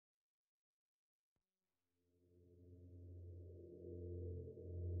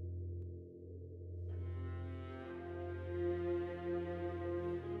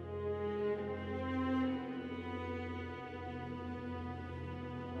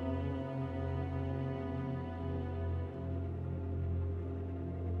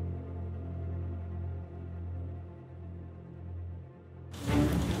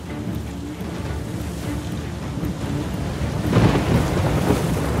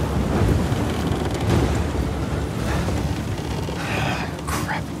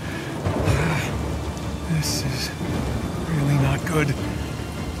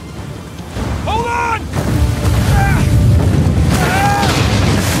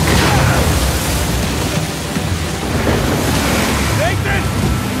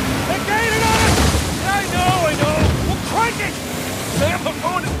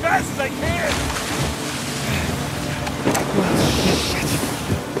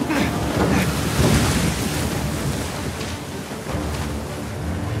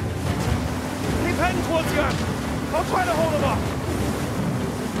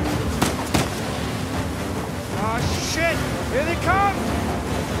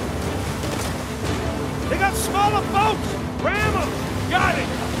got smaller boats! Ram them! Got it!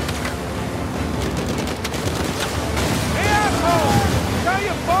 Hey, asshole! Tell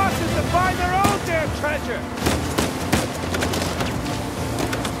your bosses to find their own damn treasure!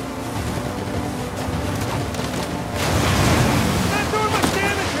 Not doing much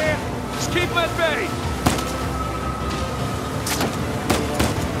damage here! Just keep them at bay!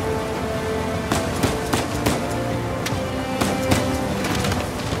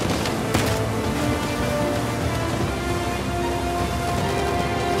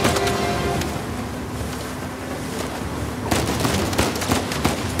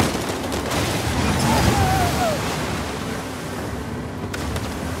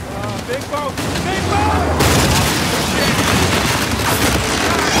 Big boat! Big boat!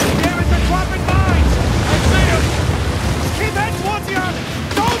 Damn it, they're dropping mines! I see them! Just keep heading towards the island!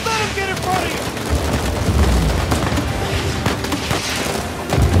 Don't let them get in front of you!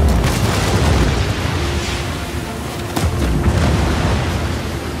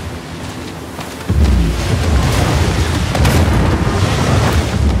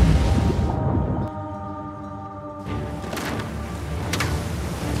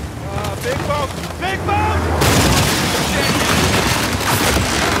 Big boat! Big boat!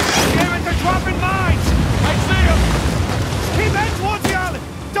 Damn it, they're dropping mines! I see them! Just keep heading towards the island!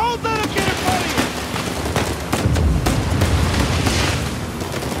 Don't let them get in front of you!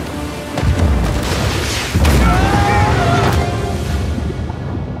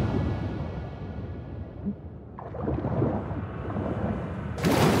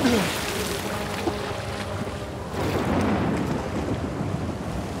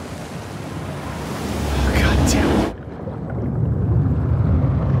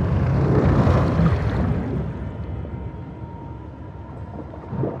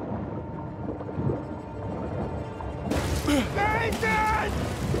 Nathan!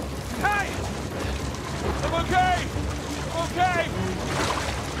 Hey! I'm okay! I'm okay!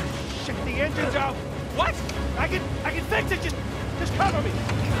 Shit, the engine's out! What? I can fix it! Just cover me!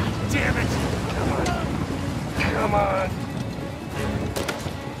 God damn it! Come on. Come on.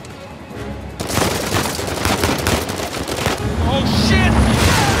 Oh shit!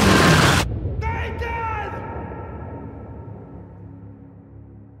 Nathan!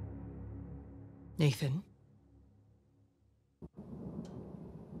 Nathan?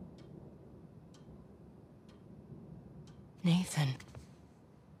 Nathan.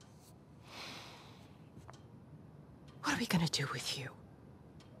 What are we gonna do with you?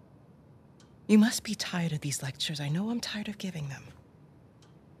 You must be tired of these lectures. I know I'm tired of giving them.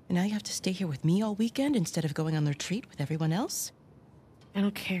 And now you have to stay here with me all weekend instead of going on the retreat with everyone else? I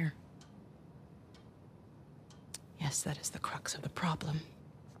don't care. Yes, that is the crux of the problem.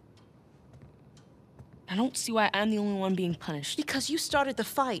 I don't see why I'm the only one being punished. Because you started the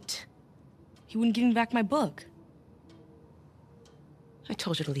fight. He wouldn't give me back my book. I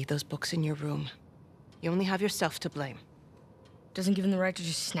told you to leave those books in your room. You only have yourself to blame. Doesn't give him the right to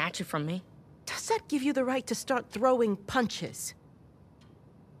just snatch it from me. Does that give you the right to start throwing punches?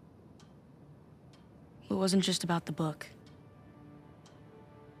 It wasn't just about the book.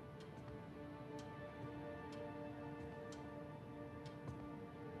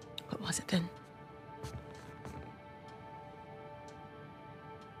 What was it then?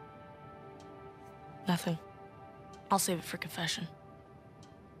 Nothing. I'll save it for confession.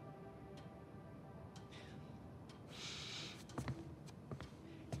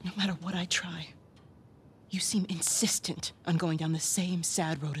 No matter what I try, you seem insistent on going down the same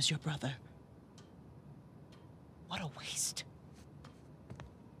sad road as your brother. What a waste.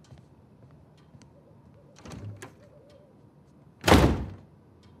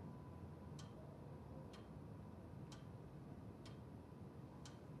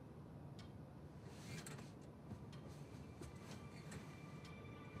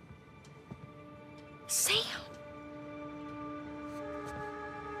 Sam!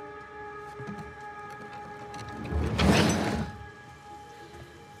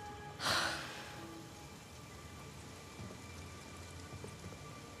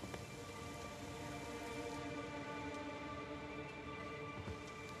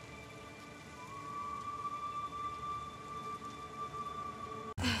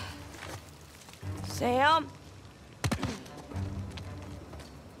 Sam?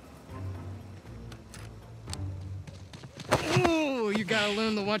 Ooh, you gotta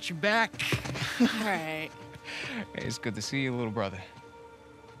learn to watch your back. All right. Hey, it's good to see you, little brother.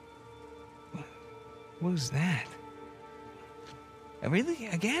 What was that? Really?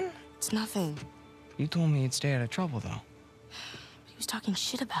 Again? It's nothing. You told me you'd stay out of trouble, though. He was talking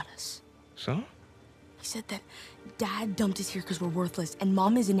shit about us. So? He said that Dad dumped us here because we're worthless, and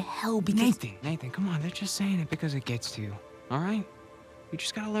Mom is in hell because... Nathan, come on. They're just saying it because it gets to you, all right? You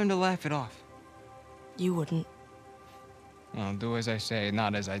just gotta learn to laugh it off. You wouldn't. Well, do as I say,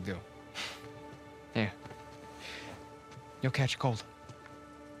 not as I do. Here. You'll catch a cold.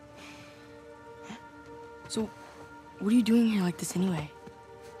 So, what are you doing here like this anyway?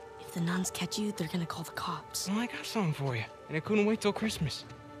 If the nuns catch you, they're gonna call the cops. Well, I got something for you, and it couldn't wait till Christmas.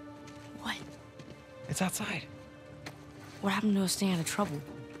 What? It's outside. What happened to us staying out of trouble?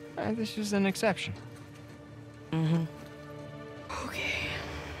 This is an exception. Mm-hmm. Okay.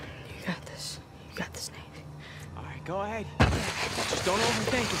 You got this. You got this, Nate. All right, go ahead. Just don't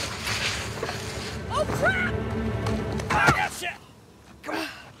overthink it. Oh, crap! I got you! Come on.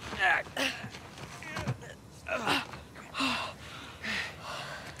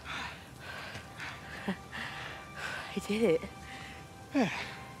 I did it. Of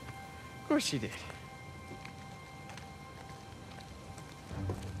course you did.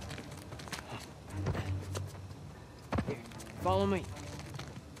 Here, follow me.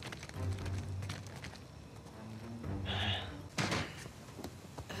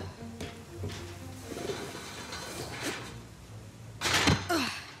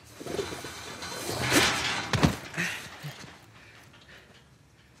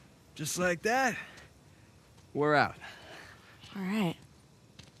 Just like that, We're out. All right.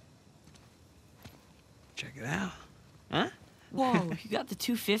 check it out. Huh? Whoa, you got the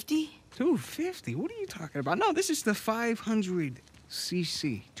 250? 250? What are you talking about? No, this is the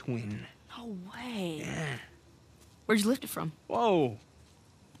 500cc twin. No way. Yeah. Where'd you lift it from? Whoa.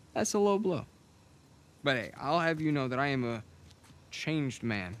 That's a low blow. But hey, I'll have you know that I am a changed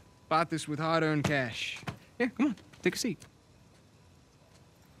man. Bought this with hard-earned cash. Here, come on, take a seat.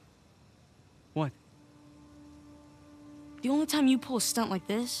 What? The only time you pull a stunt like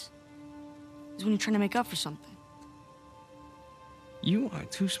this is when you're trying to make up for something. You are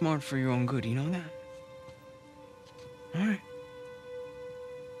too smart for your own good, you know that? All right.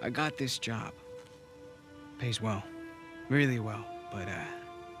 I got this job. Pays well. Really well. But, I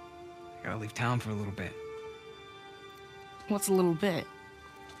gotta leave town for a little bit. What's a little bit?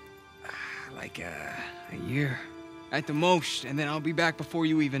 Like, a year. At the most, and then I'll be back before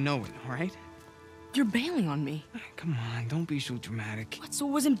you even know it, all right? You're bailing on me. Come on, don't be so dramatic. What, so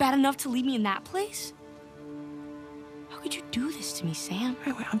it wasn't bad enough to leave me in that place? How could you do this to me, Sam?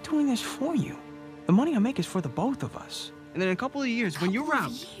 Wait, I'm doing this for you. The money I make is for the both of us. And then in a couple of years, when you're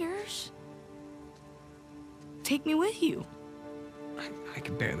out... Years? Take me with you. I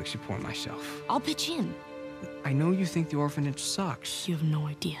can barely support myself. I'll pitch in. I know you think the orphanage sucks. You have no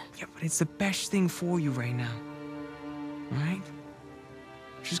idea. Yeah, but it's the best thing for you right now. All right?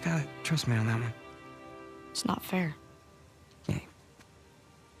 Just gotta trust me on that one. It's not fair. Hey,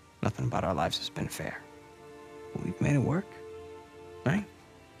 nothing about our lives has been fair. But we've made it work, right?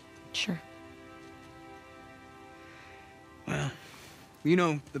 Sure. Well, you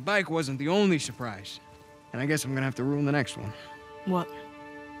know, the bike wasn't the only surprise. And I guess I'm gonna have to ruin the next one. What?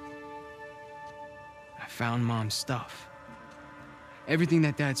 I found Mom's stuff. Everything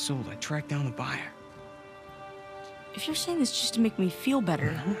that Dad sold, I tracked down the buyer. If you're saying this just to make me feel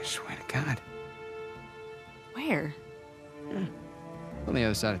better... No, I swear to God. Where? On the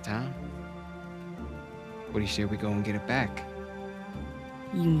other side of town. What do you say we go and get it back?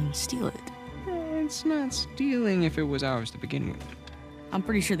 You mean steal it? It's not stealing if it was ours to begin with. I'm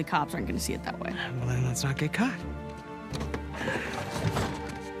pretty sure the cops aren't gonna see it that way. Well, then let's not get caught.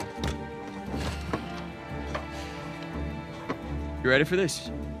 You ready for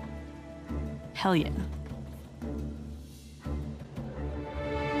this? Hell yeah.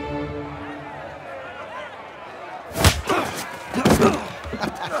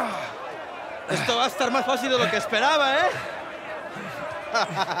 Esto va a estar más fácil de lo que esperaba, ¿eh?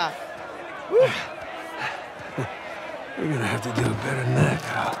 We're gonna have to do it better than that,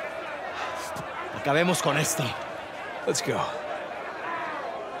 pal. Acabemos con esto. Let's go.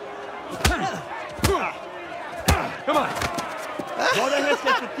 Come on. No dejes que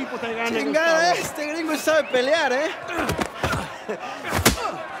este tipo te gane. Chingada, este gringo sabe pelear, ¿eh?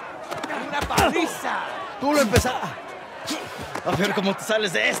 Una paliza. Tú lo empezaste. A ver cómo te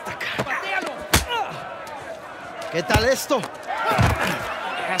sales de esta, cara. ¿Qué tal esto?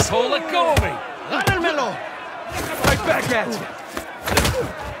 Asshole, let go of me! ¡Gánenmelo! Right back at you!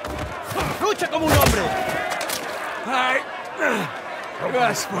 ¡Lucha como un hombre! All right. You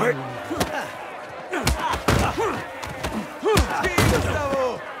got smart.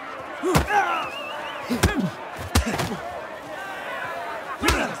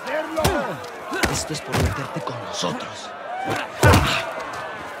 Esto es por meterte con nosotros.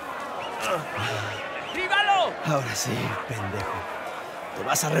 Ahora sí, pendejo. Te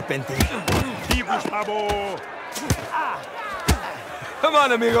vas a arrepentir. ¡Sí, Gustavo! Come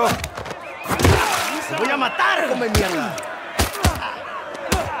on, amigo. ¡Te voy a matar, come mierda!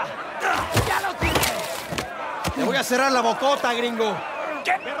 ¡Ya lo tienes! Te voy a cerrar la bocota, gringo.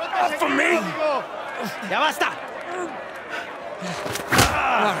 Get off of me! ¡Ya basta!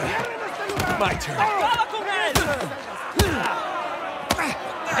 All right. My turn. ¡Acaba con él!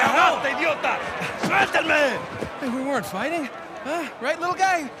 ¡Ya basta, idiota! ¡Suéltenme! Hey, we weren't fighting. Huh? Right, little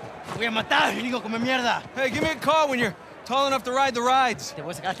guy? Te voy a matar, gringo, come mierda. Hey, give me a call when you're tall enough to ride the rides. Te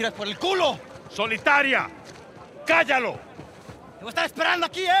voy a sacar tiras por el culo. ¡Solitaria! ¡Cállalo! Te voy a estar esperando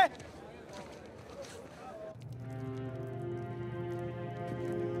aquí, ¿eh?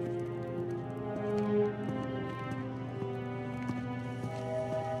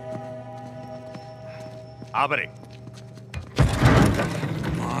 Abre.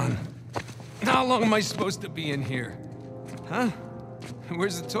 Come on. How long am I supposed to be in here? Huh?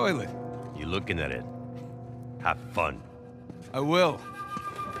 Where's the toilet? You looking at it? Have fun. I will.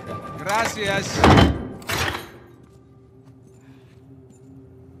 Gracias.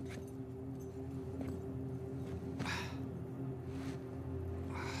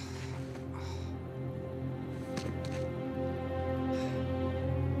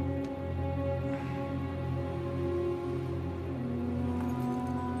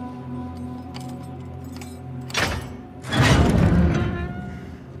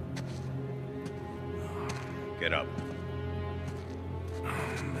 Get up.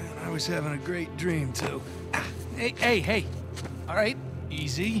 I was having a great dream, too. Hey. All right,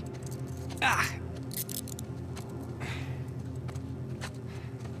 easy.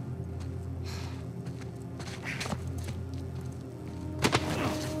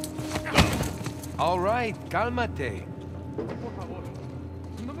 All right, cálmate.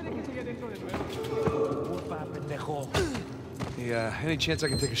 Yeah, any chance I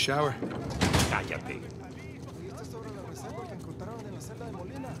can take a shower? ¡Cállate!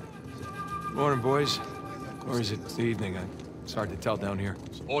 Morning, boys. Or is it the evening? It's hard to tell down here.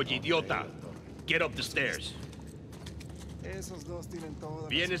 Oye, idiota. Get up the stairs.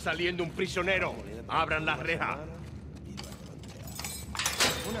 Viene saliendo un prisionero. Abran la reja.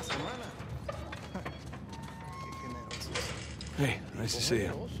 Hey, nice to see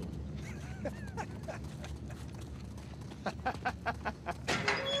you.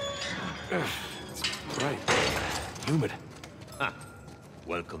 It's bright. Humid.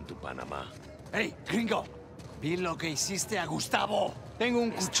 Welcome to Panama. ¡Hey, gringo! Vi lo que hiciste a Gustavo. Tengo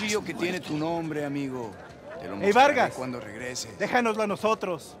un cuchillo que tiene tu nombre, amigo. Te lo Hey, mostraré Vargas. cuando regreses. Déjanoslo a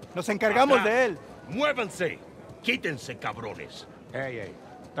nosotros. Nos encargamos Atrás. de él. Muévanse. Quítense, cabrones. Hey,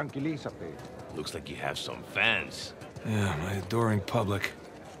 tranquilízate. Looks like you have some fans. Yeah, my adoring public.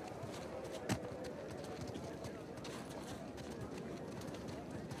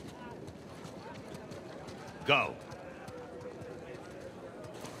 Go.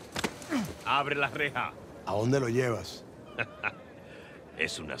 Abre la reja. ¿A dónde lo llevas?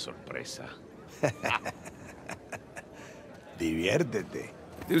 Es una sorpresa. Diviértete.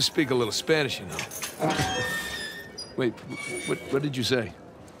 You do speak a little Spanish, you know. Wait, what did you say?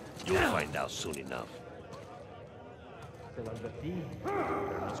 You'll find out soon enough. Te lo advertí,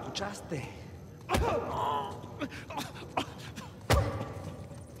 pero no escuchaste.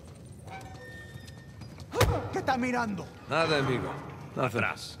 ¿Qué está mirando? Nada, amigo. Nothing.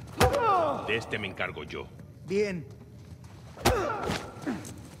 Atrás. De este me encargo yo. Bien.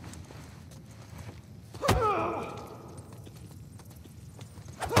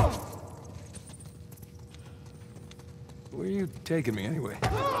 Where are you taking me, anyway?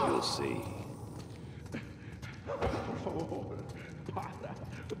 You'll see.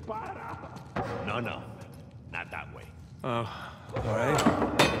 No, not that way. Oh, all right.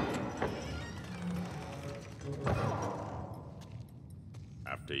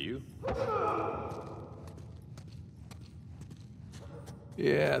 After you.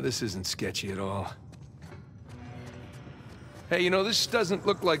 Yeah, this isn't sketchy at all. Hey, you know, this doesn't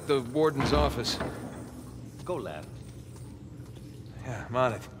look like the warden's office. Go left. Yeah, I'm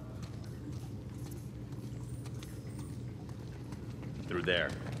on it. Through there.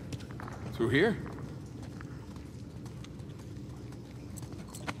 Through here?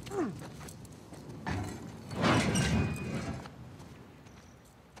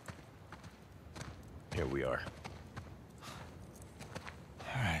 Here we are.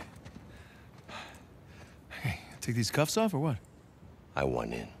 All right. Hey, take these cuffs off or what? I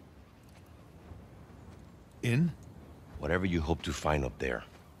want in. In? Whatever you hope to find up there,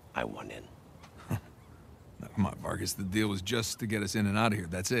 I want in. No, come on, Vargas. The deal was just to get us in and out of here.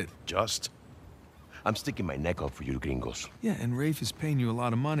 That's it. Just? I'm sticking my neck out for you gringos. Yeah, and Rafe is paying you a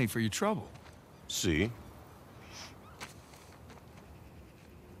lot of money for your trouble. See?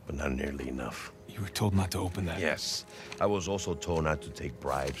 But not nearly enough. You were told not to open that. Yes. I was also told not to take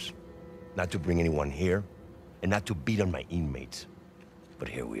bribes, not to bring anyone here, and not to beat on my inmates. But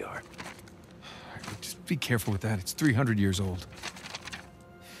here we are. Just be careful with that. It's 300 years old.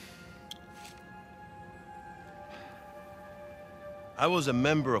 I was a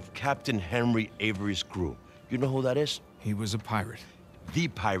member of Captain Henry Avery's crew. You know who that is? He was a pirate. The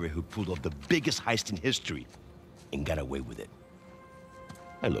pirate who pulled off the biggest heist in history and got away with it.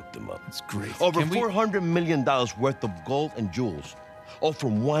 I looked him up. That's great. Over $400 million worth of gold and jewels, all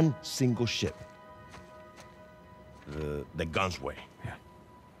from one single ship. The Gunsway. Yeah.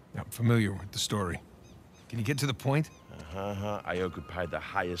 I'm familiar with the story. Can you get to the point? I occupied the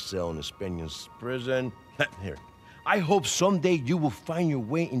highest cell in the Spaniards' prison. Here. I hope someday you will find your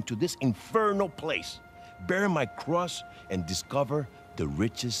way into this infernal place, bear my cross, and discover the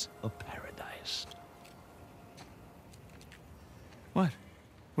riches of paradise. What?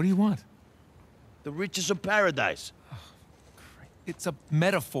 What do you want? The riches of paradise. Oh, great. It's a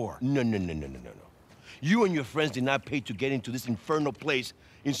metaphor. No. You and your friends did not pay to get into this infernal place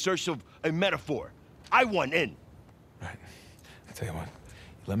in search of a metaphor. I want in. Right. I'll tell you what.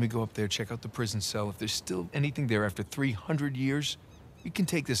 Let me go up there, check out the prison cell. If there's still anything there after 300 years, we can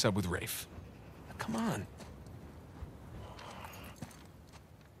take this up with Rafe. Now, come on.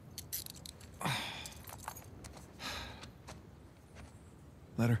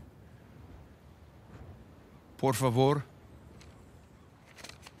 Letter. Por favor.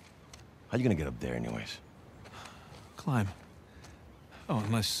 How you gonna get up there anyways? Climb. Oh,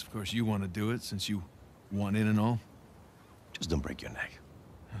 unless, of course, you want to do it, since you want in and all. Just don't break your neck.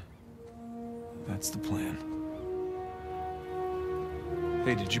 That's the plan.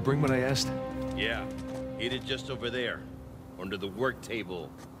 Hey, did you bring what I asked? Yeah. Eat it just over there. Under the work table.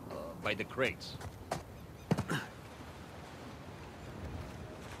 By the crates. All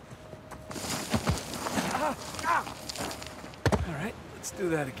right, let's do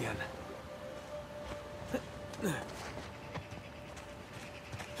that again.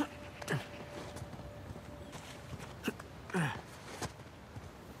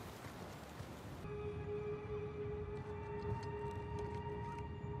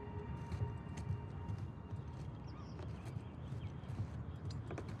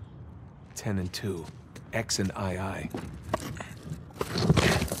 Ten and 2. X and II.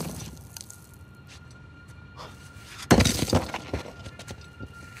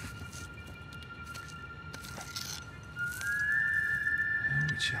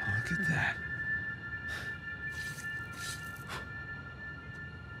 Would you look at that?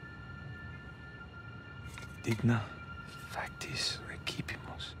 Digna factis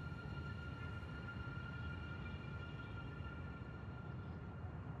recipimus.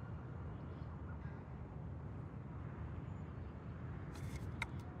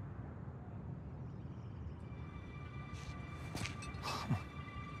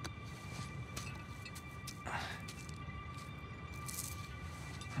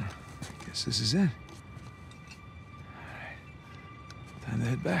 Guess this is it. All right. Time to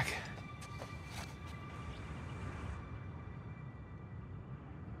head back.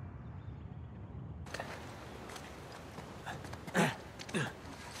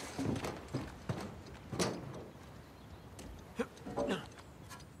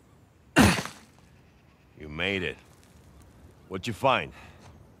 You made it. What'd you find?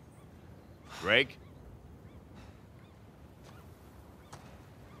 Drake?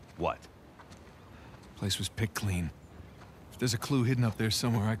 What? Place was picked clean. If there's a clue hidden up there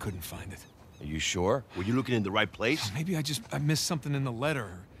somewhere, I couldn't find it. Are you sure? Were you looking in the right place? Maybe I missed something in the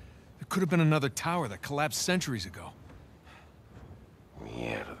letter. There could have been another tower that collapsed centuries ago.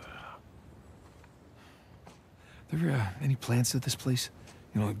 Mierda. There any plans to this place?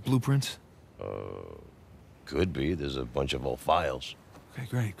 You know, like blueprints? Could be. There's a bunch of old files. Okay,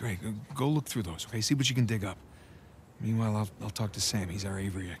 great. Go look through those, okay? See what you can dig up. Meanwhile, I'll talk to Sam. He's our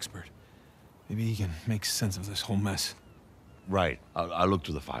Avery expert. Maybe he can make sense of this whole mess. Right. I'll look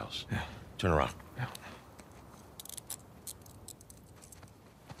through the files. Yeah. Turn around. Yeah.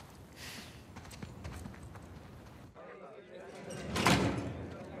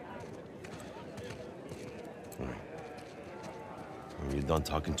 When you're done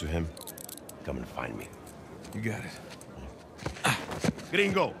talking to him, come and find me. You got it.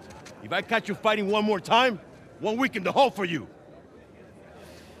 Gringo, if I catch you fighting one more time, 1 week in the hole for you.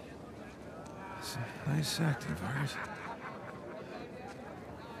 It's a nice act of ours.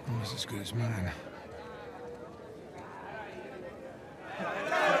 Almost as good as mine.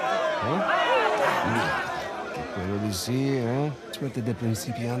 Huh? Seguro de sí, ¿eh? Suerte de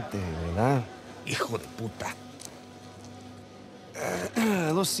principiante, ¿verdad? Hijo de puta.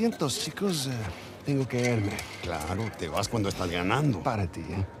 Lo siento, chicos. Tengo que irme. Claro, te vas cuando estás ganando. Para ti,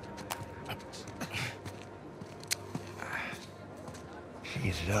 ¿eh?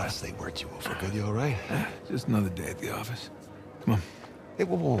 Jesus, they worked you over good. You all right? Just another day at the office. Come on. Hey,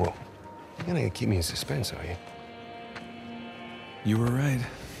 whoa, whoa, whoa. You're gonna keep me in suspense, are you? You were right.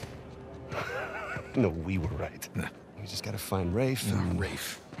 No, we were right. No. We just gotta find Rafe and...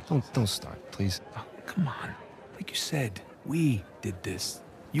 Rafe. Don't start, please. Oh, come on. Like you said, we did this.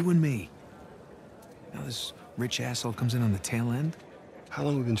 You and me. Now this rich asshole comes in on the tail end. How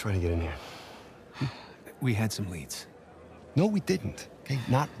long have we been trying to get in here? We had some leads. No, we didn't. Okay,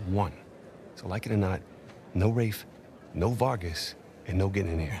 not one. So like it or not, no Rafe, no Vargas, and no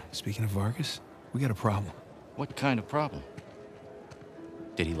getting in here. Speaking of Vargas, we got a problem. What kind of problem?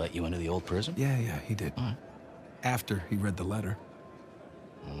 Did he let you into the old prison? Yeah, he did. All right. After he read the letter.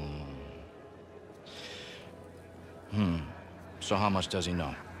 So how much does he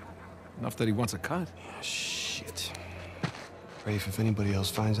know? Enough that he wants a cut. Shit. Rafe, if anybody else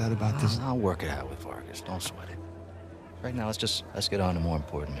finds out about this... I'll work it out with Vargas. Don't sweat it. Right now, let's get on to more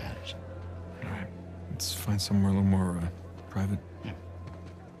important matters. All right. Let's find somewhere a little more, private. Yeah.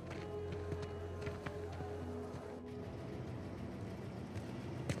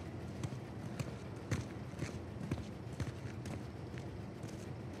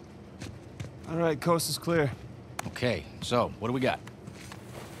 All right, coast is clear. Okay, so, what do we got?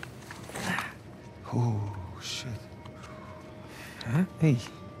 Oh, shit. Huh? Hey.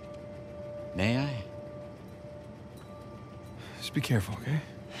 May I? Just be careful, okay?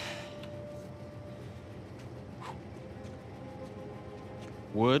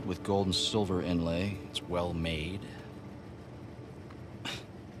 Wood with gold and silver inlay. It's well made.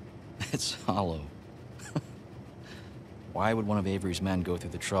 It's hollow. Why would one of Avery's men go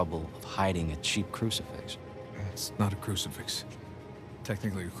through the trouble of hiding a cheap crucifix? It's not a crucifix.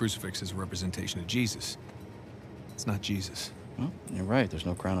 Technically, a crucifix is a representation of Jesus. It's not Jesus. Well, you're right. There's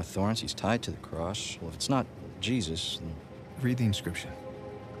no crown of thorns. He's tied to the cross. Well, if it's not Jesus, then... Read the inscription.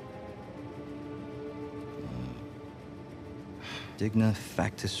 Digna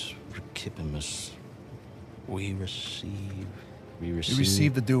factus recipimus. We receive... We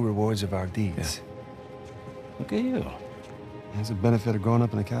receive the due rewards of our deeds. Yeah. Look at you. That's a benefit of growing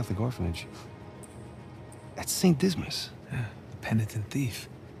up in a Catholic orphanage. That's St. Dismas. Yeah, the penitent thief.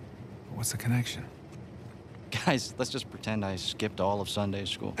 What's the connection? Guys, let's just pretend I skipped all of Sunday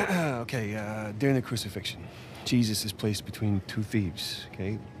school. Okay, during the crucifixion, Jesus is placed between two thieves,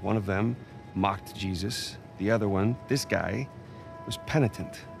 okay? One of them mocked Jesus. The other one, this guy, was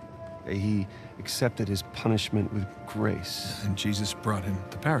penitent. Okay, he accepted his punishment with grace. And Jesus brought him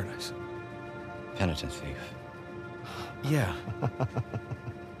to paradise. Penitent thief. Yeah.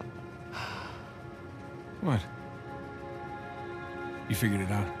 What? You figured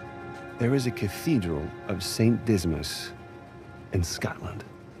it out? There is a cathedral of St. Dismas in Scotland.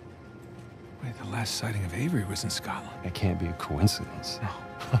 Wait, the last sighting of Avery was in Scotland. That can't be a coincidence. No.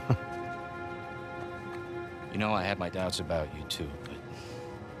 You know, I had my doubts about you too, but...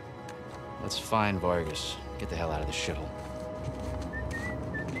 Let's find Vargas. Get the hell out of this shithole.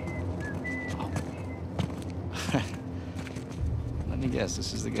 Oh. Let me guess,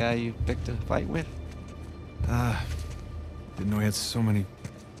 this is the guy you picked a fight with? Didn't know he had so many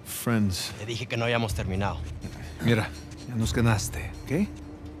friends. Te dije que no hayamos terminado. Mira, ya nos ganaste, ¿ok?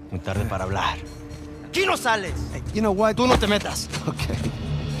 Muy tarde para hablar. ¡Aquí no sales! Hey, you know what? Tú no te metas. Okay.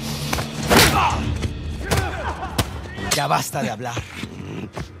 Ya basta de hablar.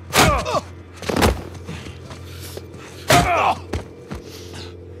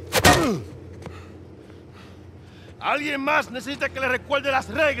 Alguien más necesita que le recuerde las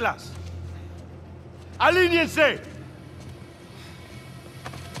reglas. ¡Alíñense!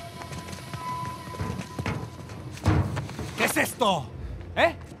 ¿Qué es esto?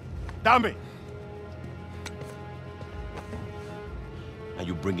 ¿Eh? Dame. Are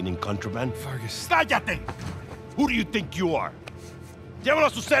you bringing in contraband? Vargas. ¡Cállate! Who do you think you are? Llévalo a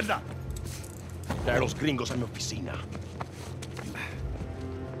su celda. Trae a los gringos a mi oficina.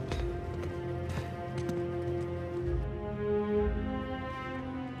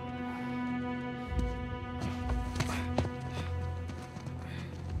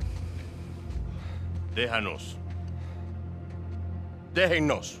 Déjanos.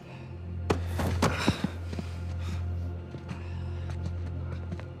 Déjennos.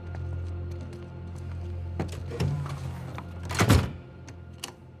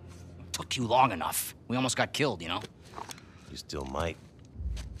 Took you long enough. We almost got killed, you know? You still might.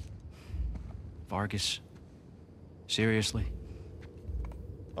 Vargas, Seriously?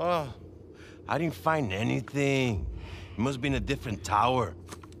 Oh, I didn't find anything. It must be in a different tower.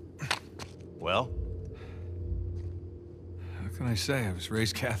 Well? How can I say? I was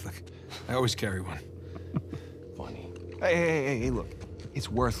raised Catholic. I always carry one. Funny. Hey, look. It's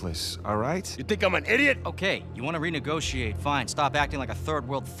worthless, all right? You think I'm an idiot? Okay, you want to renegotiate, fine. Stop acting like a third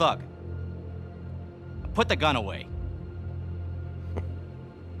world thug. Put the gun away.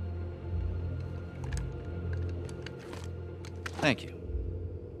 Thank you.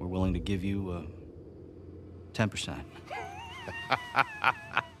 We're willing to give you 10%.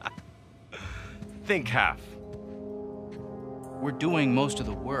 Think half. We're doing most of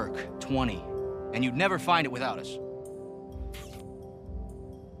the work, 20. And you'd never find it without us.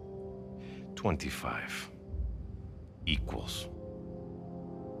 25 equals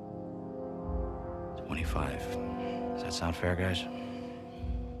 25. Does that sound fair, guys?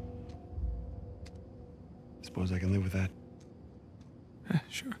 Suppose I can live with that.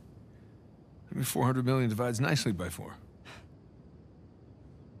 Sure. I mean, 400 million divides nicely by 4.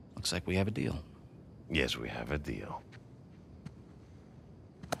 Looks like we have a deal. Yes, we have a deal.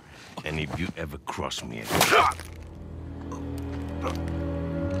 And if you ever cross me again...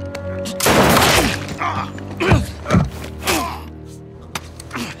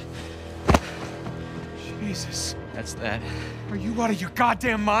 Jesus. That's that. Are you out of your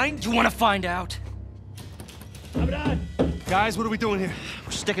goddamn mind? You want to find out? Guys, what are we doing here?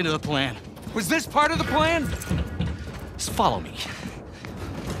 We're sticking to the plan. Was this part of the plan? Just follow me.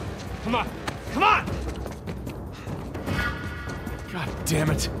 Come on! Come on! God damn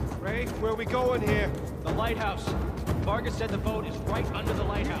it. Ray, where are we going here? The lighthouse. Vargas said the boat is right under the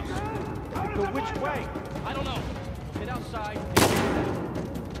lighthouse. But which way? I don't know. Get outside.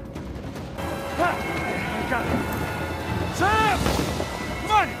 I got it. Sam!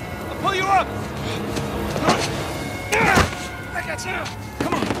 Come on! I'll pull you up! I got you!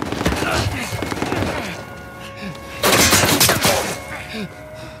 Come on!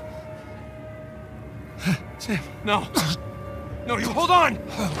 Sam. No. No, you hold on!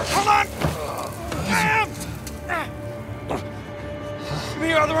 Hold on! Sam! Give me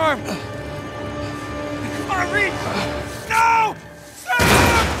your other arm! Come on, reach! No!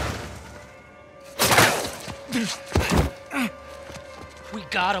 Sam! We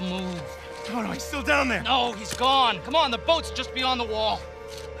gotta move. Oh, no, he's still down there. No, he's gone. Come on, the boat's just beyond the wall.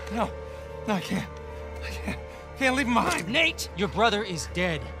 No, I can't. Can't leave him behind. Nate, your brother is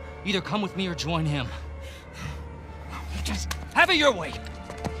dead. Either come with me or join him. Just have it your way.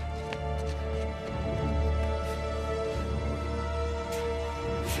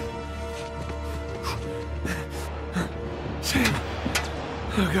 Sam.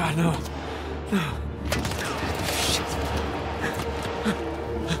 Oh, God, no. No.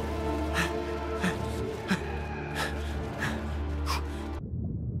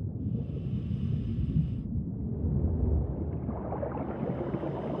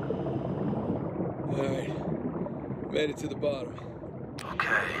 Made it to the bottom.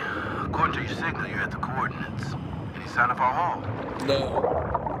 Okay. According to your signal, you're at the coordinates. Any sign of our haul?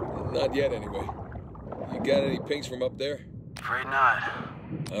 No. Not yet, anyway. You got any pings from up there? Afraid not.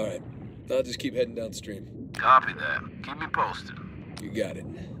 All right. I'll just keep heading downstream. Copy that. Keep me posted. You got it.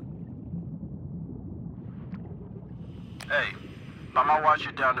 Hey, by my watch,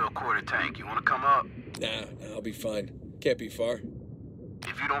 you're down to a quarter tank. You want to come up? Nah, I'll be fine. Can't be far.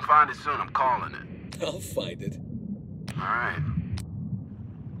 If you don't find it soon, I'm calling it. I'll find it. All right.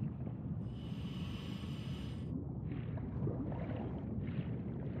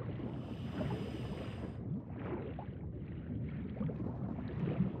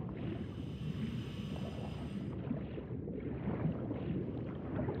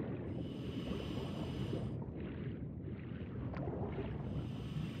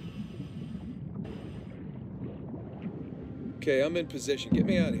 Okay, I'm in position. Get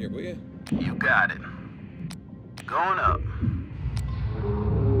me out of here, will you? You got it. Going up.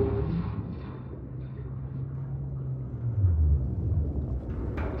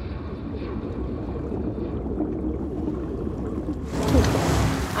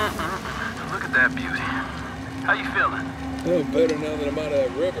 Look at that beauty. How you feeling? Oh, better now that I'm out of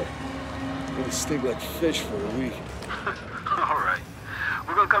that river. I'm gonna stink like fish for a week. All right.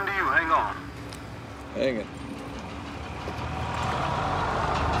 We're gonna come to you. Hang on. Hanging.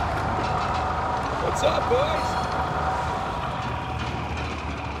 What's up, boys?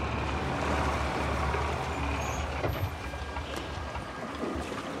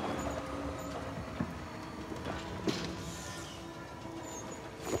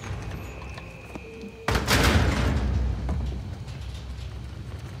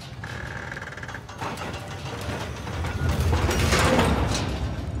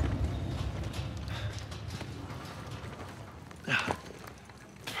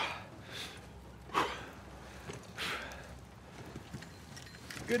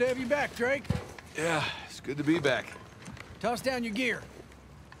 Good to have you back, Drake. Yeah, it's good to be back. Toss down your gear.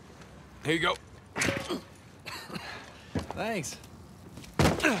 Here you go. Thanks.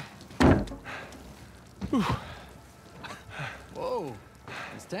 Whoa,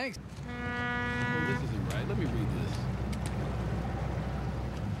 this tank's... Oh, this isn't right. Let me read this.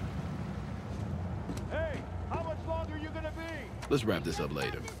 Hey, how much longer are you gonna be? Let's wrap this up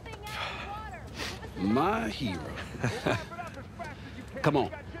later. My hero. Come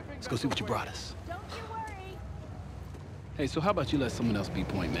on, let's go see what you brought us. Hey, so how about you let someone else be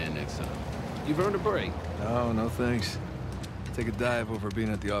point man next time? You've earned a break. No, no thanks. Take a dive over being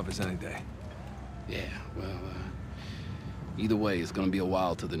at the office any day. Yeah, well, either way, it's gonna be a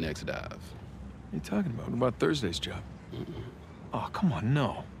while till the next dive. What are you talking about? What about Thursday's job? Oh, come on,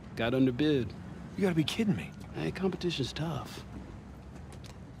 no. Got underbid. You gotta be kidding me. Hey, competition's tough.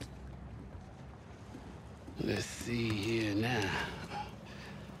 Let's see here now.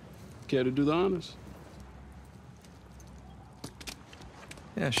 Care to do the honors?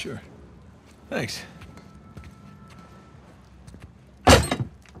 Yeah, sure. Thanks.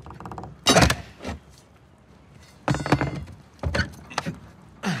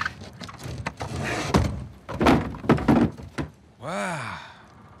 Wow.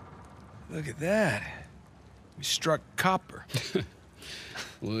 Look at that. We struck copper.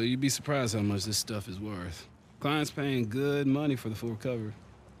 Well, you'd be surprised how much this stuff is worth. Client's paying good money for the full cover.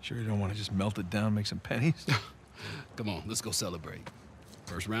 Sure you don't want to just melt it down, make some pennies? Come on, let's go celebrate.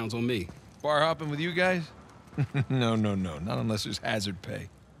 First round's on me. Bar hopping with you guys? No, not unless there's hazard pay.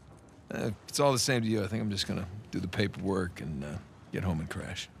 If it's all the same to you, I think I'm just gonna do the paperwork and get home and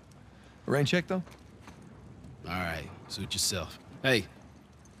crash. A rain check, though? All right, suit yourself. Hey,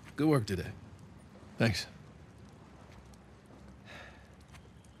 good work today. Thanks.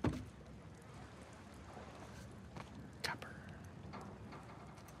 Copper.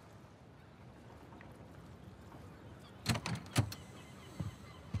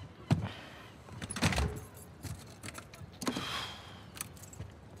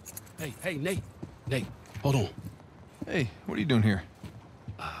 Hey, Nate. Nate, hold on. Hey, what are you doing here?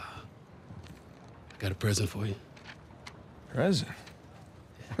 Got a present for you. Present?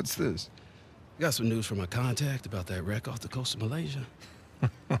 What's this? Got some news from my contact about that wreck off the coast of Malaysia.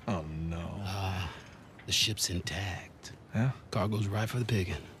 Oh, no. The ship's intact. Yeah? Cargo's right for the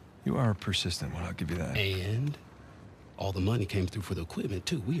picking. You are a persistent one, I'll give you that. And all the money came through for the equipment,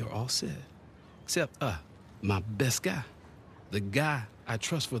 too. We are all set. Except, my best guy. The guy I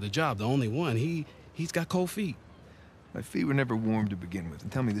trust for the job, the only one. He's got cold feet. My feet were never warm to begin with.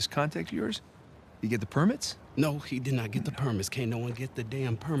 And tell me, this contact of yours, you get the permits? No, he did not get the permits. Can't no one get the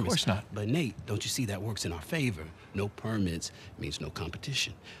damn permits. Of course not. But Nate, don't you see that works in our favor? No permits means no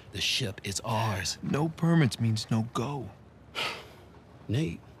competition. The ship is ours. No permits means no go.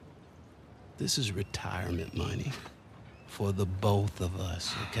 Nate, this is retirement money for the both of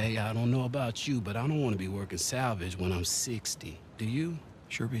us, okay? I don't know about you, but I don't want to be working salvage when I'm 60. Do you?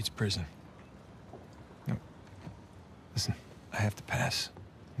 Sure beats prison. No. Listen, I have to pass.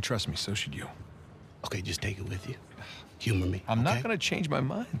 And trust me, so should you. Okay, just take it with you. Humor me. I'm not gonna change my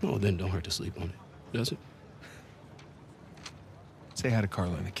mind. No, then don't hurt to sleep on it. Does it? Say hi to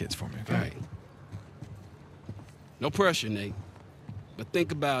Carla and the kids for me, okay? All right. No pressure, Nate. But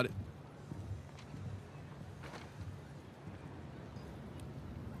think about it.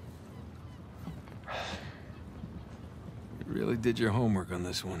 You really did your homework on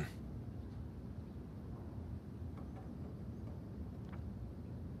this one.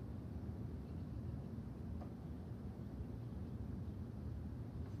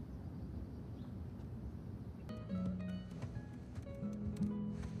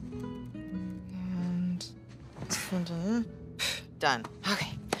 Done.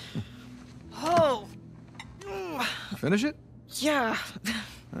 Okay. Oh. Finish it? Yeah.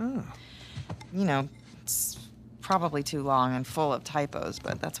 Oh. You know, it's probably too long and full of typos,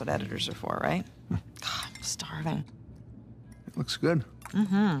 but that's what editors are for, right? God, I'm starving. It looks good.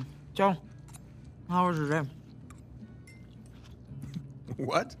 Mm-hmm. Joe, how was your day?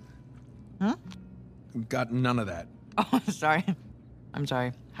 What? Hmm? Got none of that. Oh, sorry. I'm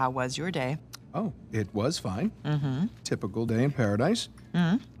sorry. How was your day? Oh, it was fine. Mm-hmm. Typical day in paradise.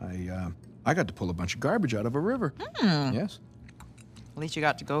 Mm-hmm. I got to pull a bunch of garbage out of a river. Yes. At least you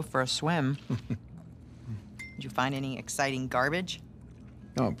got to go for a swim. Did you find any exciting garbage?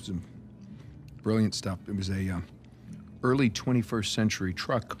 Oh, it was some brilliant stuff. It was a early 21st century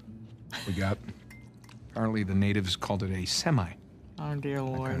truck we got. Apparently the natives called it a semi. Oh, dear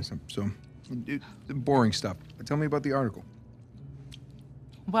Lord. Kind of stuff. So, boring stuff. Tell me about the article.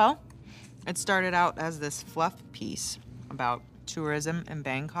 Well, it started out as this fluff piece about tourism in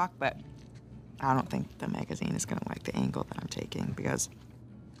Bangkok, but I don't think the magazine is gonna like the angle that I'm taking because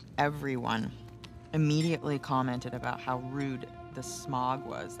everyone immediately commented about how rude the smog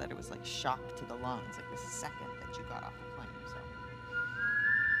was, that it was like shock to the lungs, like the second that you got off the plane. So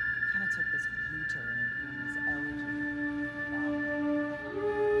kind of took this U-turn and doing this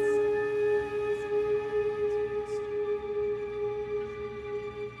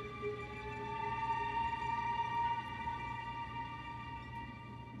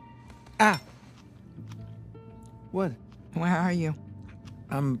Ah! What? Where are you?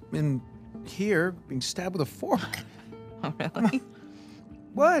 I'm in here, being stabbed with a fork. Oh, really?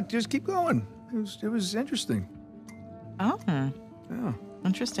 What? Just keep going. It was interesting. Oh. Yeah.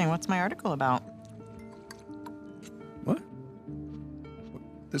 Interesting. What's my article about? What?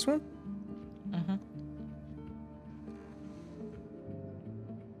 This one? Mm-hmm.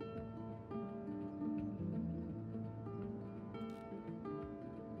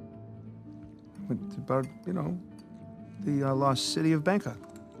 It's about, you know, the lost city of Bangkok.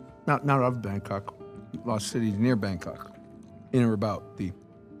 Not of Bangkok. Lost cities near Bangkok. In or about the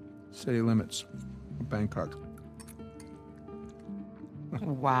city limits of Bangkok.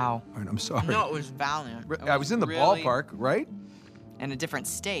 Wow. All right, I'm sorry. No, it was valiant. I was in the really ballpark, right? in a different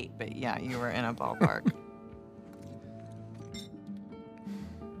state, but yeah, you were in a ballpark.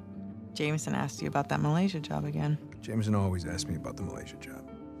 Jameson asked you about that Malaysia job again. Jameson always asks me about the Malaysia job.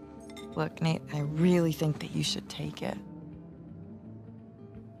 Look, Nate, I really think that you should take it.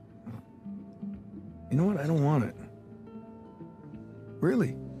 You know what? I don't want it.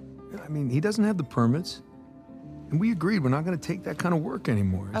 Really. I mean, he doesn't have the permits. And we agreed we're not going to take that kind of work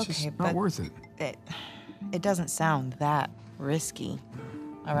anymore. It's just not worth it. It doesn't sound that risky,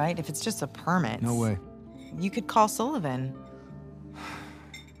 all right? If it's just a permit. No way. You could call Sullivan.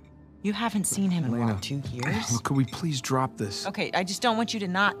 You haven't seen him in Elena, what, 2 years? Look, could we please drop this? Okay, I just don't want you to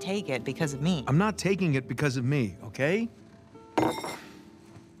not take it because of me. I'm not taking it because of me, okay?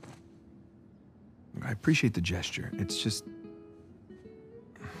 I appreciate the gesture. It's just...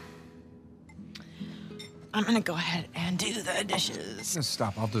 I'm gonna go ahead and do the dishes. No,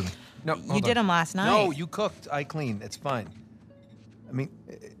 stop, I'll do them. No, You did them last night. No, you cooked, I cleaned, it's fine. I mean,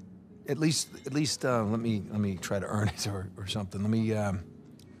 at least, let me try to earn it or something. Let me,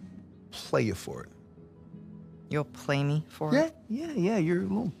 play you for it. You'll play me for it? Yeah, your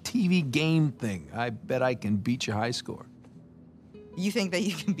little TV game thing. I bet I can beat your high score. You think that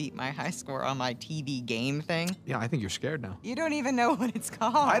you can beat my high score on my TV game thing? Yeah, I think you're scared now. You don't even know what it's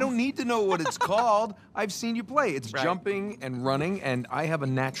called. I don't need to know what it's called. I've seen you play. It's Right. jumping and running, and I have a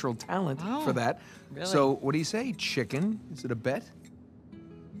natural talent for that. really? So, what do you say, chicken? Is it a bet?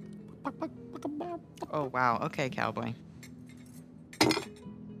 Oh, wow. Okay, cowboy.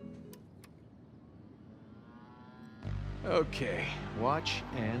 Okay, watch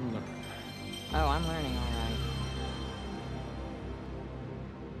and learn. Oh, I'm learning all right.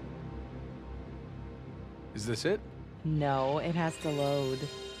 Is this it? No, it has to load.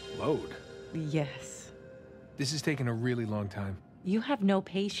 Load? Yes. This is taking a really long time. You have no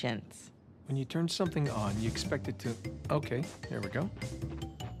patience. When you turn something on, you expect it to... Okay, there we go.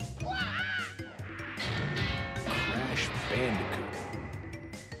 Crash Bandicoot.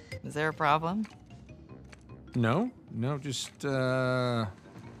 Is there a problem? No, just, how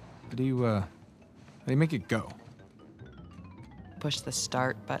do you make it go? Push the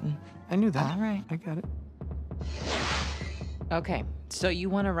start button. I knew that. All right. I got it. Okay, so you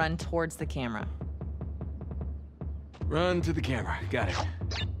want to run towards the camera. Run to the camera. Got it.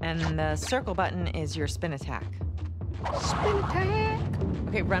 And the circle button is your spin attack. Spin attack!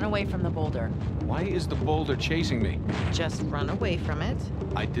 Okay, run away from the boulder. Why is the boulder chasing me? Just run away from it.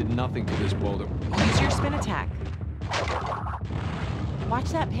 I did nothing to this boulder. Use your spin attack. Watch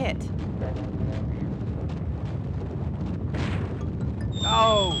that pit.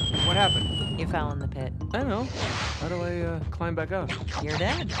 Oh, what happened? You fell in the pit. I know. How do I climb back out? You're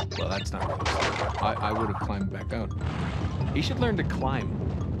dead. Well, that's not realistic. I would have climbed back out. He should learn to climb.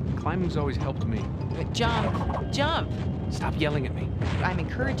 Climbing's always helped me. Jump! Jump! Stop yelling at me. I'm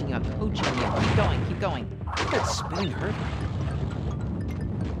encouraging you. I'm coaching you. Keep going. Keep going. That spinning hurt.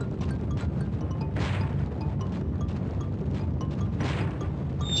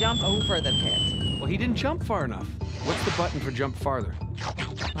 Jump over the pit. Well, he didn't jump far enough. What's the button for jump farther?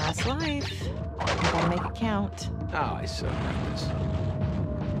 Last life. You gotta make it count. Oh, I suck at this.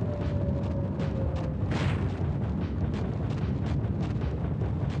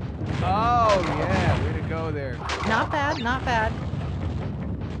 Oh, yeah. Way to go there. Not bad, not bad.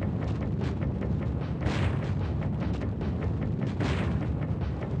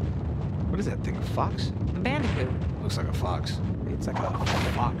 What is that thing, a fox? Bandicoot. Looks like a fox. It's like a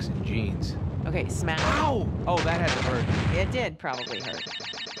fox in jeans. Okay, smash. Ow! Oh, that had to hurt. It did probably hurt.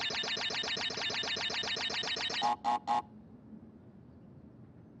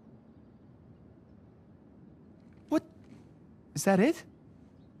 What? Is that it?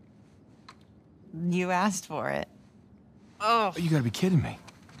 You asked for it. Oh, you gotta be kidding me.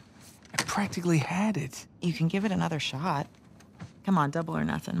 I practically had it. You can give it another shot. Come on, double or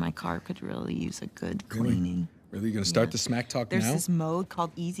nothing. My car could really use a good cleaning. Really? You gonna start the smack talk There's now? this mode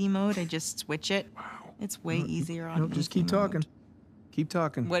called easy mode. I just switch it. Wow. It's way easier on Just easy keep talking. mode. Keep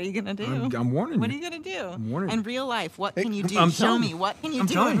talking. What are you gonna do? I'm warning you. What are you gonna do? I'm warning you. In real life, what Hey, can you do? I'm Show telling me. you. What can you I'm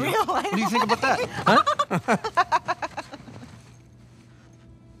do telling in you. real life? What do you think about that? Huh?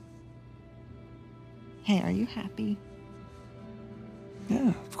 Hey, are you happy? Yeah,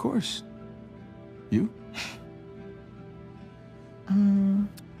 of course. You?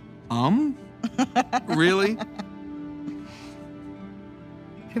 Really?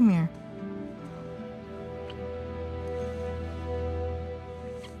 Come here.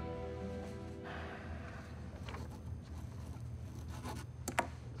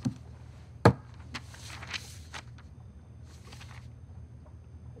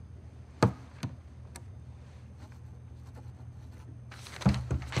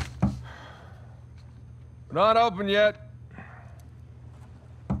 We're not open yet.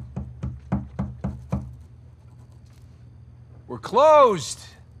 We're closed.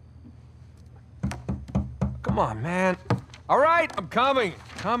 Come on, man. All right, I'm coming.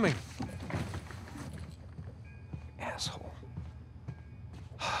 Coming. Asshole.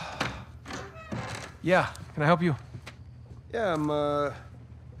 Yeah, can I help you? Yeah, I'm,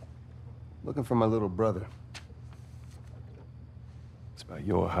 looking for my little brother. It's about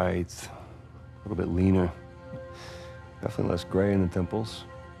your height, a little bit leaner. Definitely less gray in the temples.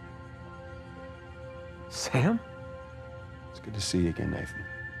 Sam? It's good to see you again, Nathan.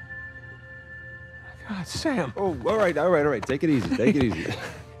 God, Sam. Oh, all right. Take it easy, take it easy.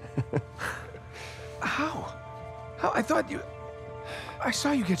 How? How? I thought you... I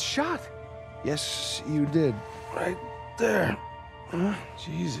saw you get shot. Yes, you did. Right there. Huh?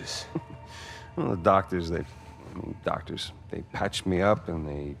 Jesus. Well, the doctors, they patched me up and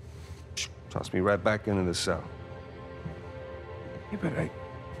they tossed me right back into the cell. Yeah, but I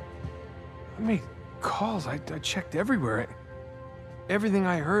made calls. I checked everywhere. Everything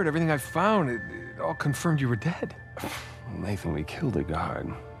I heard, everything I found, it all confirmed you were dead. Nathan, we killed a guard.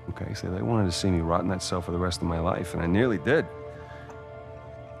 Okay, so they wanted to see me rot in that cell for the rest of my life, and I nearly did.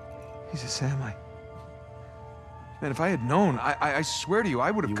 Jesus, Sam, man, if I had known, I swear to you,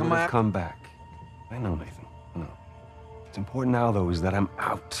 I would have come You would have out. come back. I know, Nathan. I know. What's important now, though, is that I'm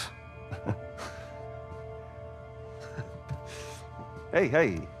out.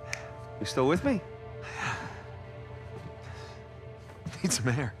 Hey, you still with me? Need some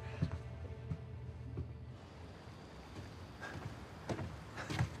air.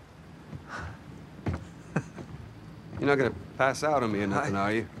 You're not gonna pass out on me or nothing,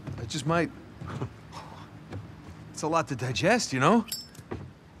 are you? I just might. It's a lot to digest, you know?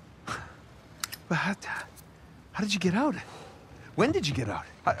 But how did you get out? When did you get out?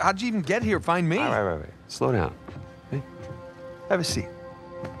 How'd you even get here? Find me? All right. Slow down. Hey, have a seat.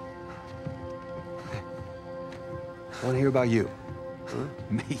 I want to hear about you. Huh?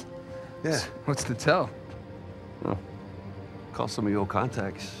 Me? Yeah. What's to tell? Well, call some of your old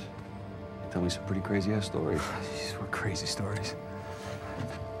contacts. Tell me some pretty crazy-ass stories. These were crazy stories.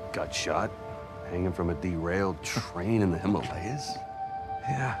 Got shot, hanging from a derailed train in the Himalayas.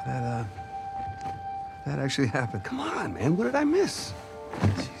 Yeah, that actually happened. Come on, man, what did I miss?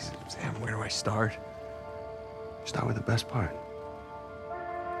 Jesus, Sam, where do I start? Start with the best part.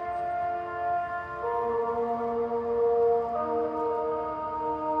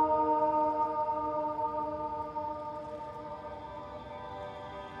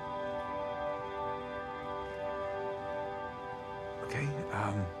 Okay,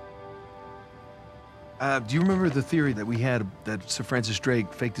 do you remember the theory that we had that Sir Francis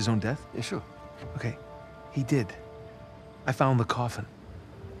Drake faked his own death? Yeah, sure. Okay, he did. I found the coffin.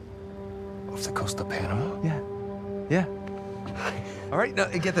 Off the coast of Panama? Yeah. All right, now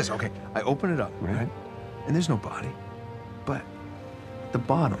get this. Okay, I open it up, right? And there's no body, but the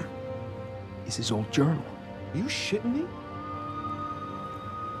bottom is his old journal. Are you shitting me?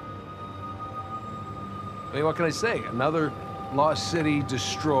 I mean, what can I say? Another lost city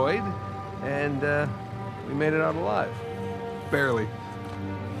destroyed, and we made it out alive. Barely.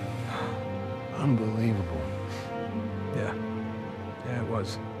 Unbelievable. Yeah, it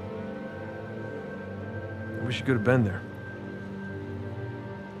was. I wish you could have been there.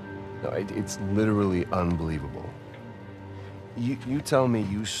 No, it's literally unbelievable. You tell me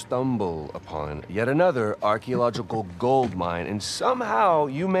you stumble upon yet another archaeological gold mine, and somehow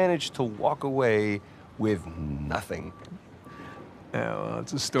you manage to walk away with nothing. Yeah, well,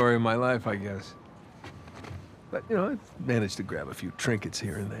 it's a story of my life, I guess. But, you know, I managed to grab a few trinkets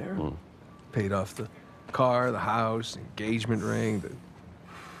here and there. Paid off the car, the house, engagement ring, the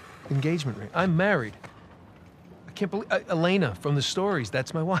engagement ring. I'm married. I can't believe... Elena from the stories,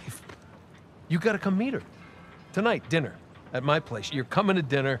 that's my wife. You gotta come meet her. Tonight, dinner. At my place. You're coming to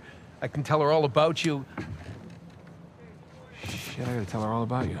dinner. I can tell her all about you. Shit, I gotta tell her all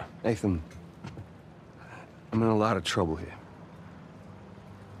about you. Nathan, I'm in a lot of trouble here.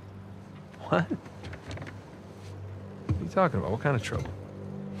 What? What are you talking about? What kind of trouble?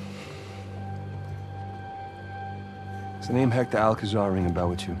 Does the name Hector Alcazar ring a bell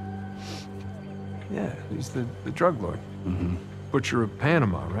with you? Yeah, he's the drug lord. Butcher of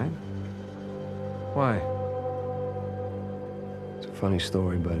Panama, right? Why? It's a funny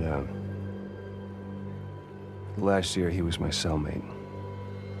story, but last year he was my cellmate.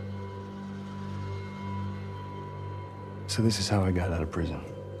 So this is how I got out of prison.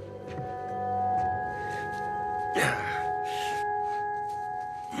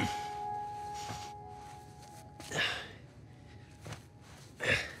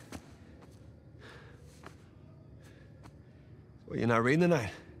 Well, you're not reading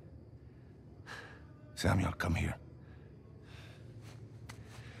tonight? Samuel, come here.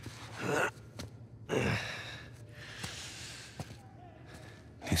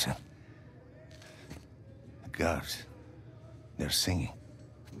 Listen. The guards, they're singing.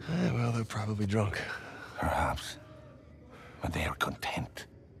 Well, they're probably drunk. Perhaps. But they are content.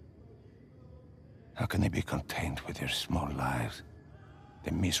 How can they be content with their small lives?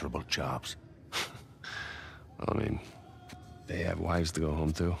 Their miserable jobs? I mean, they have wives to go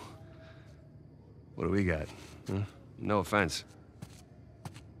home to. What do we got? Huh? No offense.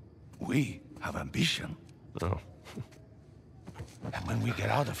 We have ambition. Oh. And when we get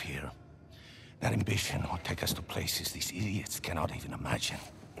out of here, that ambition will take us to places these idiots cannot even imagine.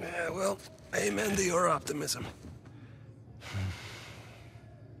 Yeah, well, amen to your optimism.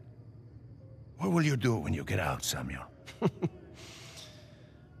 What will you do when you get out, Samuel?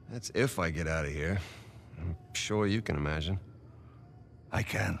 That's if I get out of here. I'm sure you can imagine. I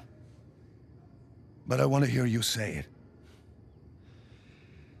can. But I want to hear you say it.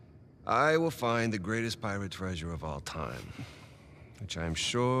 I will find the greatest pirate treasure of all time, which I am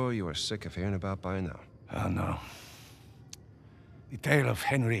sure you are sick of hearing about by now. Oh, no. The tale of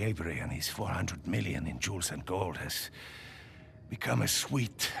Henry Avery and his 400 million in jewels and gold has become a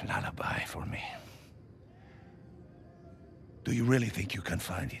sweet lullaby for me. Do you really think you can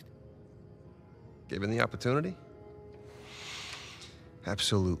find it? Given the opportunity?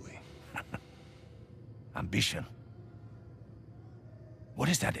 Absolutely. Ambition. What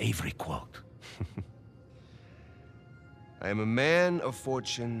is that Avery quote? I am a man of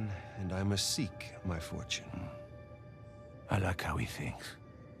fortune, and I must seek my fortune. I like how he thinks.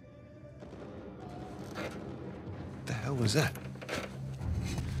 What the hell was that?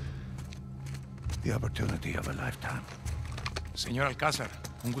 The opportunity of a lifetime. Señor Alcázar,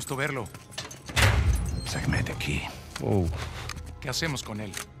 un gusto verlo. Sáqueme de aquí. Oh. ¿Qué hacemos con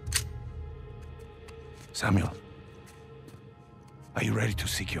él? Samuel, are you ready to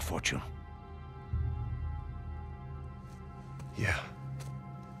seek your fortune? Yeah.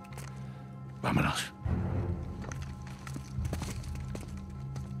 Vámonos.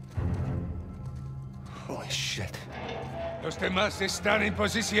 Holy shit. ¿Los demás están en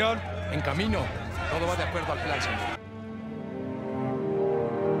posición? En camino. Todo va de acuerdo al plan, señor.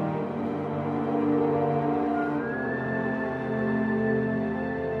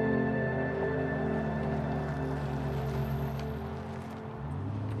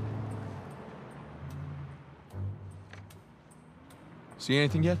 See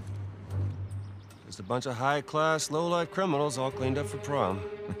anything yet? Just a bunch of high-class, low-life criminals all cleaned up for prom.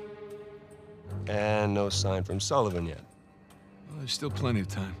 And no sign from Sullivan yet. Well, there's still plenty of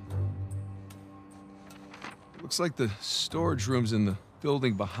time. Looks like the storage room's in the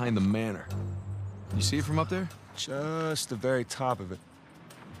building behind the manor. You see it from up there? Just the very top of it.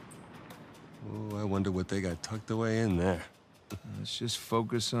 Oh, I wonder what they got tucked away in there. Let's just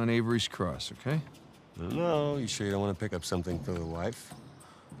focus on Avery's cross, okay? No, you sure you don't want to pick up something for the wife?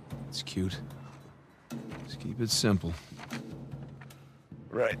 It's cute. Just keep it simple.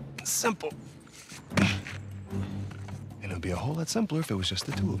 Right. Simple. And it'd be a whole lot simpler if it was just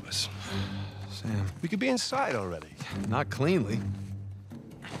the two of us. Sam. We could be inside already. Not cleanly.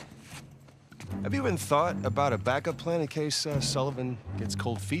 Have you even thought about a backup plan in case Sullivan gets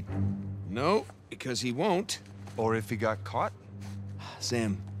cold feet? No, because he won't. Or if he got caught?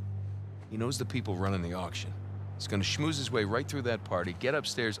 Sam, he knows the people running the auction. He's gonna schmooze his way right through that party, get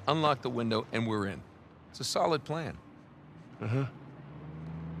upstairs, unlock the window, and we're in. It's a solid plan. Uh-huh.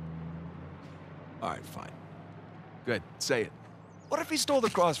 All right, fine. Good, say it. What if he stole the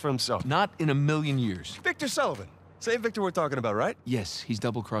cross for himself? Not in a million years. Victor Sullivan. Same Victor we're talking about, right? Yes, he's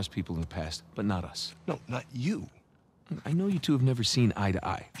double-crossed people in the past, but not us. No, not you. I know you two have never seen eye to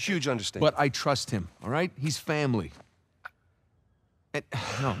eye. Huge understanding. But I trust him, all right? He's family. And,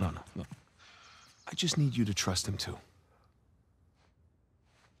 no. I just need you to trust him, too.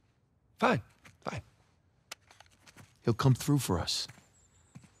 Fine. He'll come through for us.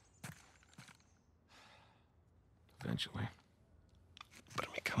 Eventually. But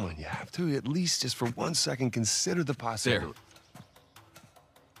I mean, come on, you have to at least just for 1 second consider the possibility.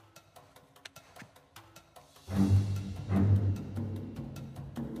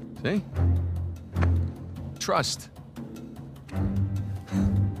 See? Trust.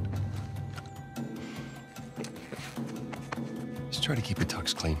 Just try to keep your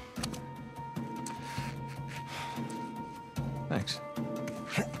tux clean. Thanks.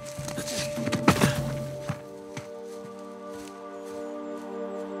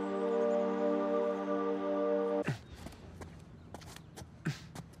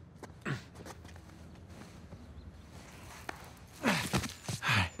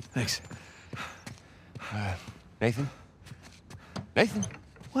 Thanks. Nathan? Nathan?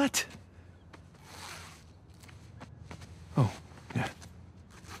 What? Oh, yeah.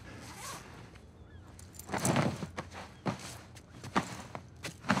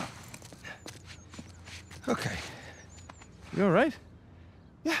 Okay. You all right?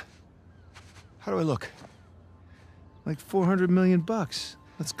 Yeah. How do I look? Like 400 million bucks.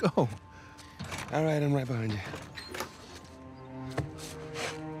 Let's go. All right, I'm right behind you.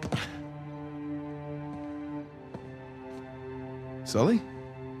 Sully?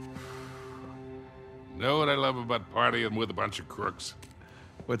 Know what I love about partying with a bunch of crooks?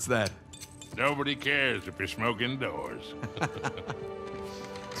 What's that? Nobody cares if you're smoking indoors.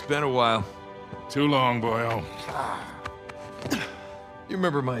 It's been a while. Too long, boyo. You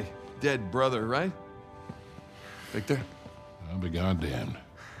remember my dead brother, right? Victor? I'll be goddamned.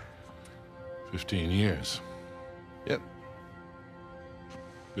 15 years. Yep.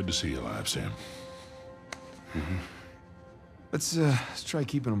 Good to see you alive, Sam. Mm-hmm. Let's try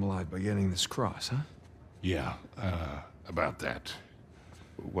keeping him alive by getting this cross, huh? Yeah, about that.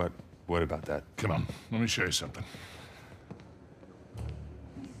 What about that? Come on, let me show you something.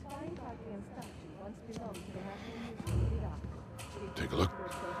 Take a look.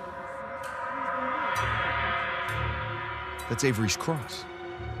 That's Avery's cross.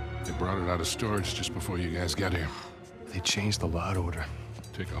 They brought it out of storage just before you guys got here. They changed the lot order.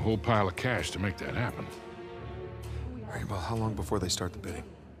 Take a whole pile of cash to make that happen. All right, well, how long before they start the bidding?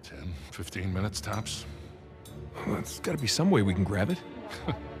 10, 15 minutes tops. Well, there's got to be some way we can grab it.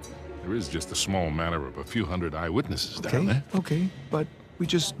 There is just a small matter of a few hundred eyewitnesses down there. Okay, but we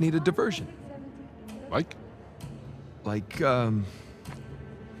just need a diversion. Like? Like I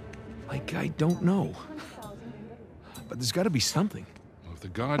don't know. But there's got to be something. Well, if the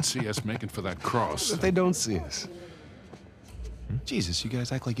guards see us making for that cross... If they don't see us. Jesus, you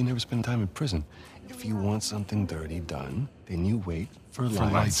guys act like you never spend time in prison. If you want something dirty done, then you wait for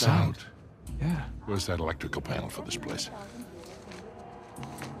lights out. Yeah. Where's that electrical panel for this place?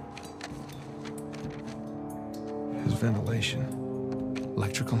 There's ventilation.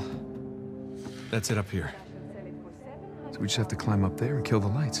 Electrical. That's it up here. So we just have to climb up there and kill the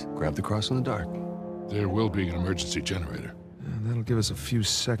lights. Grab the cross in the dark. There will be an emergency generator. And that'll give us a few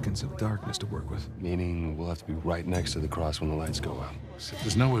seconds of darkness to work with. Meaning we'll have to be right next to the cross when the lights go out. So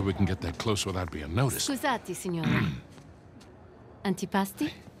there's no way we can get that close without being noticed. Scusate, signore.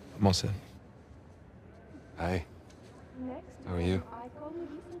 Antipasti? I'm all set. Hi. How are you?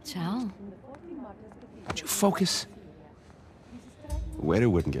 Ciao. Would you focus? The waiter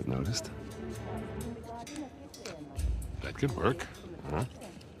wouldn't get noticed. That could work. Huh?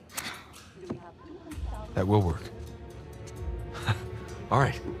 That will work. All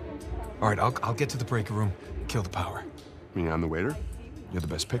right. All right, I'll get to the breaker room, kill the power. You mean I'm the waiter? You're the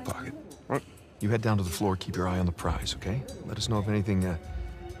best pickpocket. What? You head down to the floor, keep your eye on the prize, okay? Let us know if anything,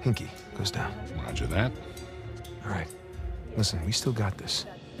 hinky goes down. Roger that. All right. Listen, we still got this.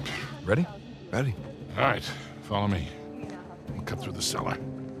 Ready? Ready. All right, follow me. We'll cut through the cellar.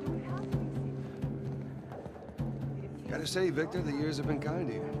 Gotta say, Victor, the years have been kind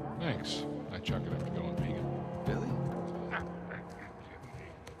to you. Thanks. I chuck it after going vegan. Really?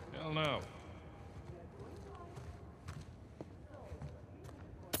 Hell no.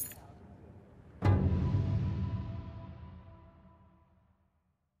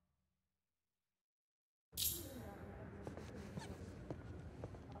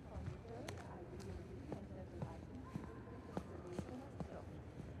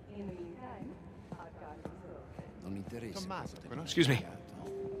 Excuse me.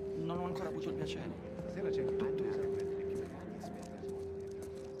 Non ho ancora avuto il piacere.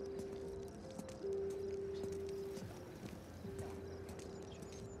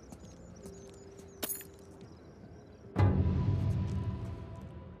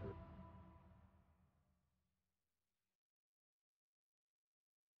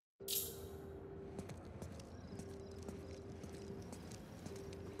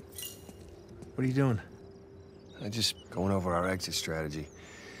 What are you doing? I'm just going over our exit strategy.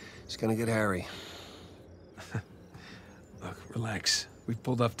 It's gonna get hairy. Look, relax. We've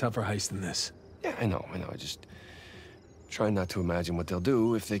pulled off tougher heists than this. Yeah, I know. I just try not to imagine what they'll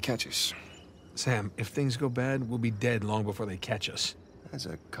do if they catch us. Sam, if things go bad, we'll be dead long before they catch us. That's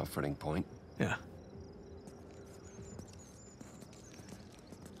a comforting point. Yeah.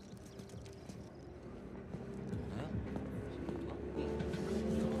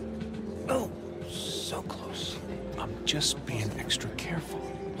 Oh, so close. I'm just being extra careful.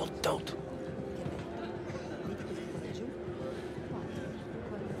 Well, don't.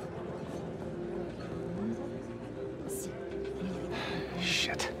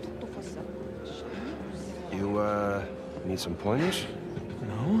 Shit. You, need some pointers?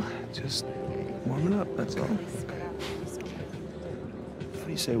 No, just warming up, that's all. What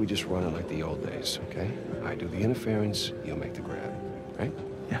do you say we just run it like the old days, okay? I do the interference, you make the grab, right?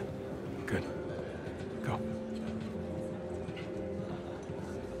 Yeah, good. Go.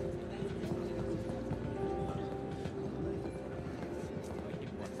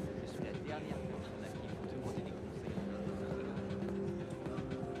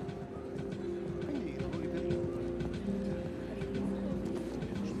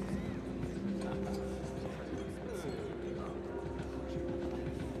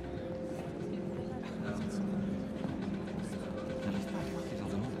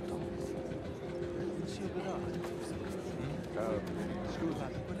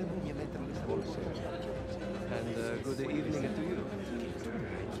 And good evening to you.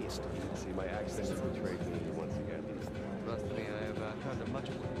 See, my accent has betrayed me once again. Trust me, I have heard much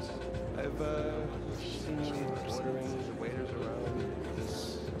of this. I've seen you ordering the waiters around.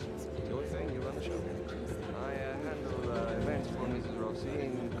 This your thing? You run the show? I handle events for Mrs. Rossi,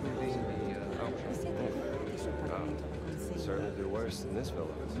 including the auction. Certainly do worse than this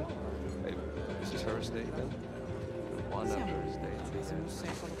fellow. Hey, this is her estate then? One of her estates.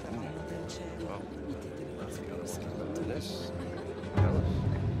 Well,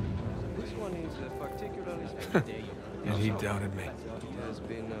 this one is particularly And he doubted me. has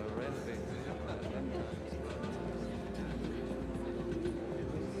been renovated.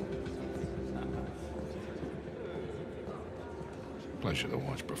 Pleasure to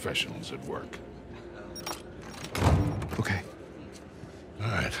watch professionals at work. Okay. All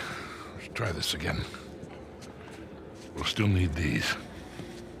right, let's try this again. We'll still need these.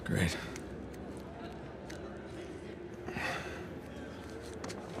 Great.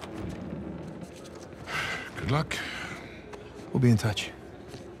 Good luck. We'll be in touch.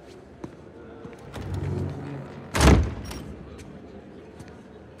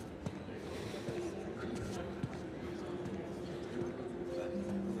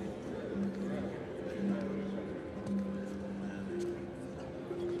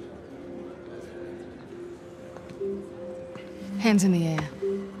 Hands in the air.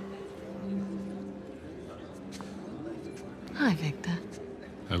 Hi, Victor.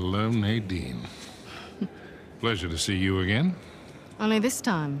 Hello, Nadine. Pleasure to see you again. Only this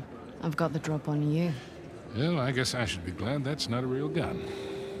time, I've got the drop on you. Well, I guess I should be glad that's not a real gun.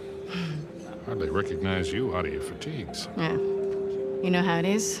 Hardly recognize you out of your fatigues. Yeah. You know how it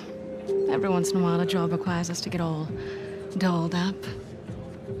is. Every once in a while, a job requires us to get all dolled up.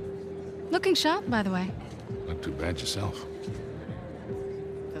 Looking sharp, by the way. Not too bad yourself.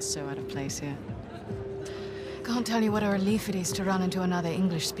 Feels so out of place here. Can't tell you what a relief it is to run into another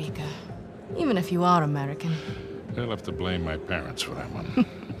English speaker. Even if you are American. They'll have to blame my parents for that one.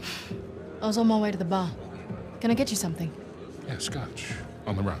 I was on my way to the bar. Can I get you something? Yeah, scotch.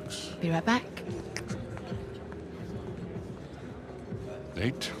 On the rocks. Be right back.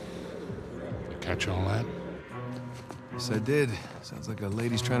 Nate? You catch all that? Yes, I did. Sounds like a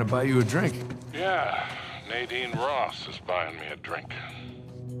lady's trying to buy you a drink. Yeah. Nadine Ross is buying me a drink.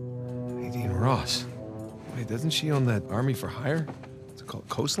 Nadine Ross? Wait, doesn't she own that Army for Hire? What's it called?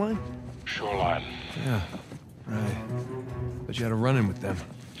 Coastline? Shoreline. Yeah, right. But you had a run-in with them.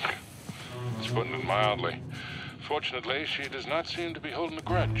 It's putting it mildly. Fortunately, she does not seem to be holding a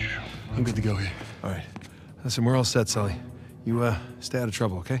grudge. I'm good to go here. All right. Listen, we're all set, Sully. You, stay out of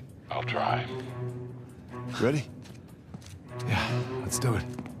trouble, okay? I'll try. Ready? Yeah, let's do it.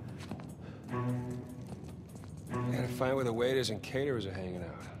 Gotta find where the waiters and caterers are hanging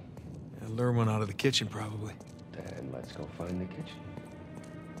out. Yeah, lure one out of the kitchen, probably. Then let's go find the kitchen.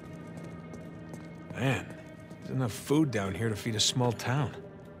 Man, there's enough food down here to feed a small town.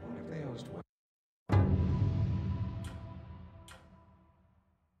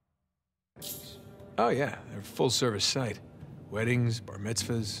 Oh yeah, they're a full-service site. Weddings, bar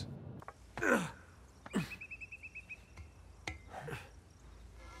mitzvahs.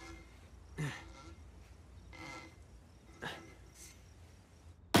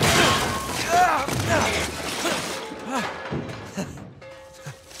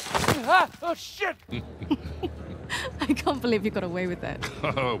 Oh, shit! I can't believe you got away with that.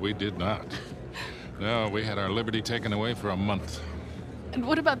 Oh, we did not. No, we had our liberty taken away for a month. And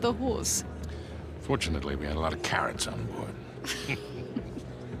what about the horse? Fortunately, we had a lot of carrots on board.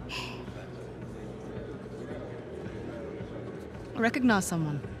 Recognize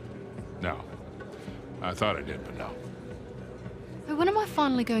someone? No. I thought I did, but no. Hey, when am I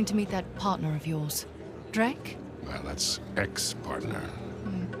finally going to meet that partner of yours? Drake? Well, that's ex-partner.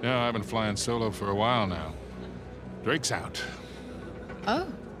 Yeah, I've been flying solo for a while now. Drake's out. Oh.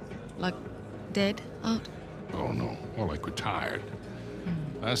 Like dead out? Oh, no. More like retired.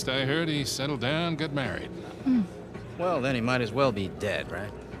 Last I heard, he settled down, got married. Well, then he might as well be dead,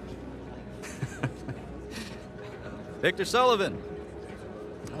 right? Victor Sullivan!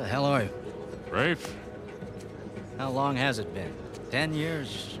 How the hell are you? Rafe? How long has it been? 10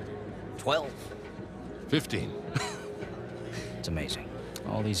 years? 12? 15. It's amazing.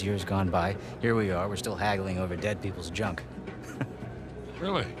 All these years gone by, here we are, we're still haggling over dead people's junk.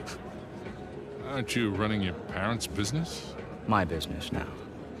 Really? Aren't you running your parents' business? My business now.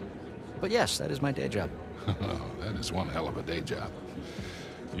 But yes, that is my day job. Oh, that is one hell of a day job.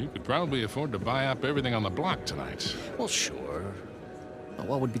 You could probably afford to buy up everything on the block tonight. Well, sure. But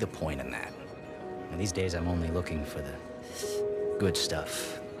what would be the point in that? And these days, I'm only looking for the good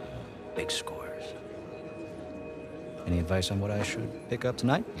stuff. Big scores. Any advice on what I should pick up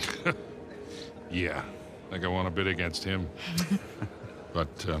tonight? Yeah. Think I want to bid against him. But,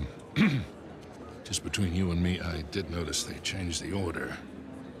 just between you and me, I did notice they changed the order.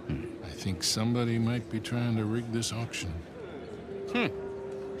 I think somebody might be trying to rig this auction.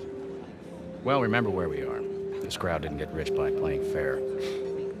 Well, remember where we are. This crowd didn't get rich by playing fair.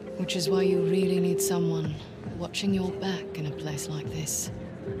 Which is why you really need someone watching your back in a place like this.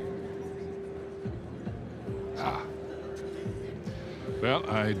 Ah. Well,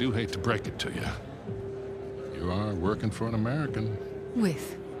 I do hate to break it to you. You are working for an American.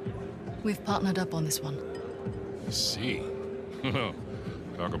 We've partnered up on this one. I see.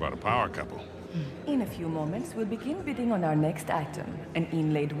 Talk about a power couple. In a few moments, we'll begin bidding on our next item, an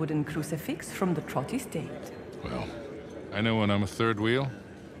inlaid wooden crucifix from the Trott estate. Well, I know when I'm a third wheel.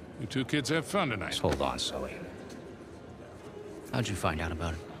 You two kids have fun tonight. Just hold on, Sully. How'd you find out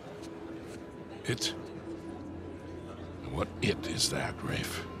about it? It? What it is that,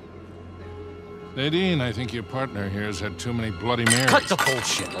 Rafe? Nadine, I think your partner here has had too many Bloody Marys. Cut the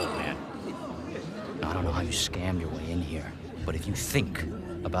bullshit, old man. I don't know how you scammed your way in here, but if you think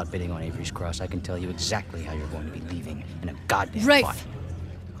about bidding on Avery's cross, I can tell you exactly how you're going to be leaving in a goddamn Rafe! fight.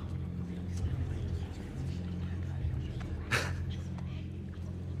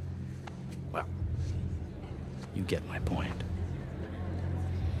 Well, you get my point.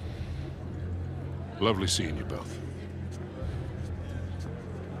 Lovely seeing you both.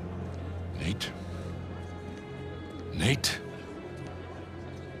 Nate? Nate?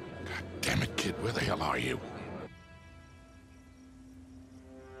 God damn it, kid, where the hell are you?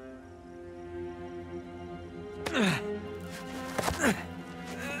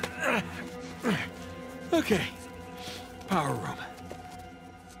 Okay. Power room.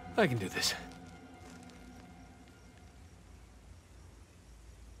 I can do this.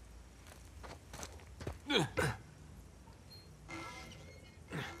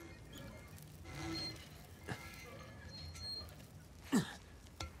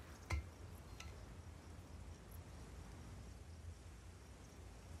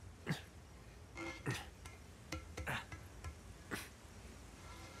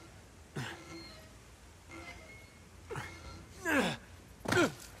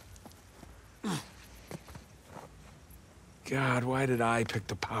 God, why did I pick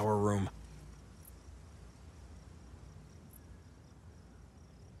the power room?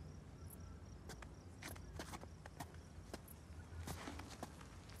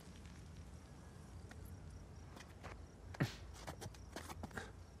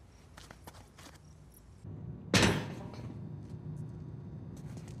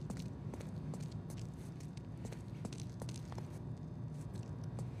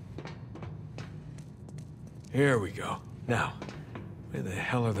 Here we go. Now, where the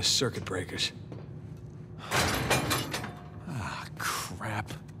hell are the circuit breakers? Ah, crap.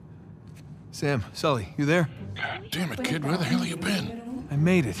 Sam, Sully, you there? God damn it, kid, where the hell you been? I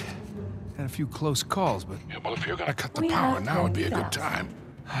made it. Had a few close calls, but... Yeah, well, if you're gonna cut the power, now would be a good time.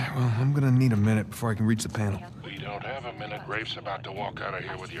 Well, I'm gonna need a minute before I can reach the panel. We don't have a minute. Rafe's about to walk out of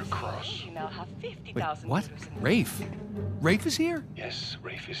here with your cross. Wait, what? Rafe? Rafe is here? Yes,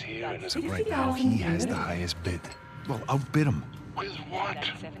 Rafe is here, and as of right now, he has the highest bid. Well, outbid him. With what? I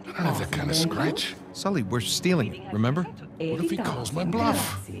don't have that kind of scratch. Sully, we're stealing it, remember? What if he calls my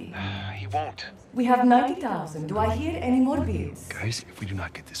bluff? He won't. We have 90,000. Do I hear any more bids? Guys, if we do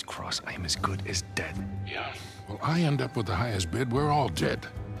not get this cross, I am as good as dead. Yeah. Well, I end up with the highest bid. We're all dead.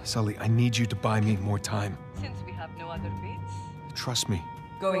 Sully, I need you to buy me more time. Since we have no other bids. Trust me.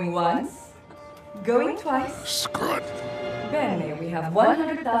 Going once. Going twice. Screw it. Bene, we have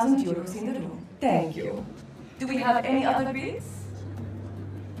 100,000 euros in the room. Thank you. Do we have any other bids?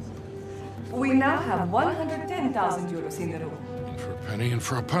 We now have 110,000 euros in the room. For a penny and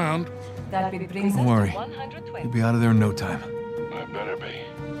for a pound. That bid brings Don't us worry. to 120. You'll be out of there in no time. I better be.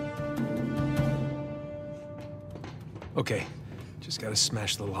 Okay, just gotta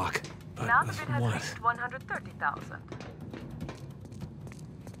smash the lock. But Now the with bid has what? reached 130,000.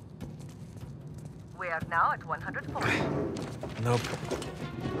 We are now at 140. Nope.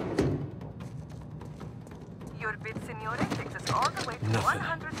 Your bid, signore, takes us all the way to Nothing.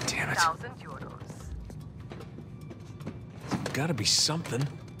 150,000 euros. Gotta be something.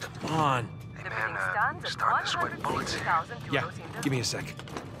 Come on. The bidding stands at 160,000 euros Yeah, in the give me a sec.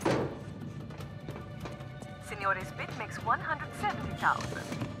 Signore's bid makes 170,000.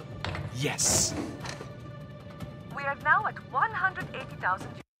 Yes. We are now at 180,000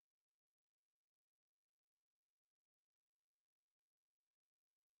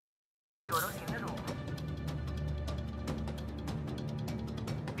 euros in the room.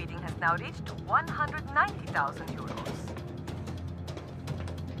 Bidding has now reached 190,000 euros.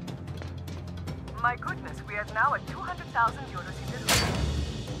 My goodness, we are now at 200,000 euros in the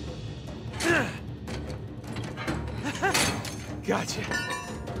room. Gotcha.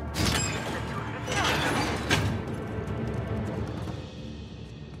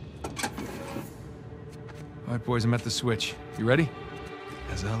 All right, boys, I'm at the switch. You ready?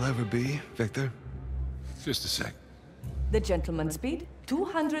 As I'll ever be, Victor. Just a sec. The gentleman's bid,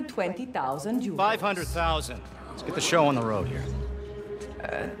 220,000 euros. 500,000. Let's get the show on the road here.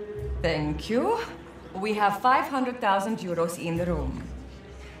 Thank you. We have 500,000 euros in the room.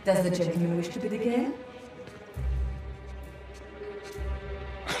 Does the gentleman wish to bid again?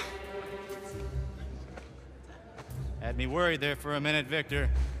 Had me worried there for a minute, Victor.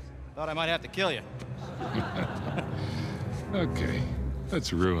 Thought I might have to kill you. Okay,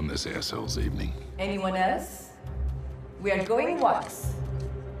 let's ruin this asshole's evening. Anyone else? We are going once.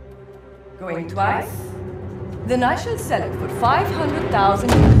 Going twice? Then I shall sell it for 500,000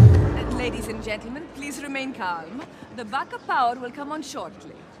 euros. Ladies and gentlemen, please remain calm. The backup power will come on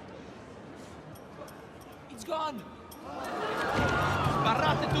shortly. It's gone!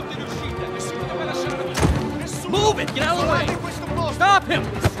 Sbarrate tutte le uscite, nessuno deve lasciare. Nessuno! Move it! Get out of the way! Stop him!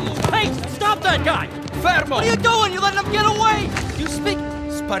 Hey! Stop that guy! Fermo! What are you doing? You letting him get away! You speak...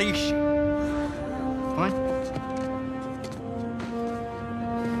 Sparisci. What?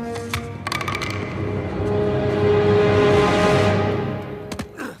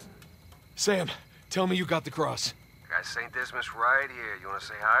 Sam, tell me you got the cross. Got St. Dismas right here. You want to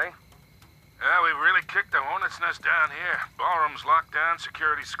say hi? Yeah, we've really kicked the hornet's nest down here. Ballroom's locked down,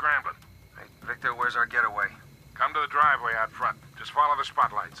 security's scrambling. Hey, Victor, where's our getaway? Come to the driveway out front. Just follow the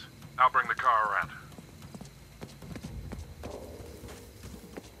spotlights. I'll bring the car around.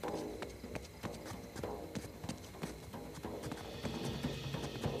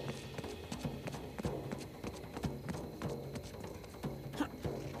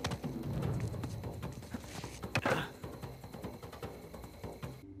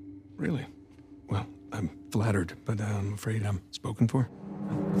 Really? Well, I'm flattered, but I'm afraid I'm spoken for.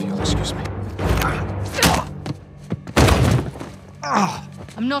 If you'll excuse me.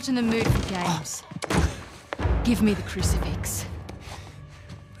 I'm not in the mood for games. Give me the crucifix.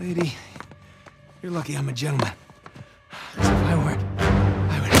 Lady, you're lucky I'm a gentleman. 'Cause if I weren't,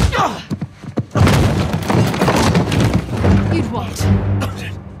 You'd what?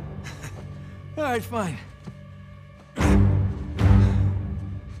 All right, fine.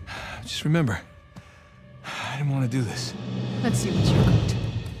 Just remember, I didn't want to do this. Let's see what you got.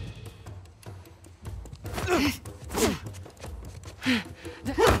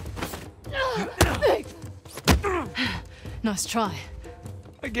 Nice try.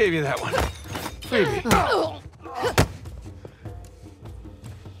 I gave you that one. Freebie.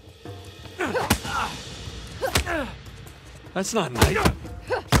 That's not nice.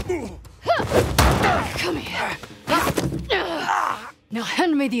 Come here. Now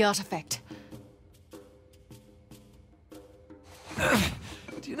hand me the artifact.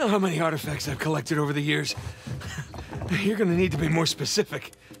 Do you know how many artifacts I've collected over the years? You're gonna need to be more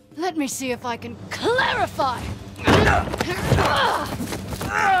specific. Let me see if I can clarify. God.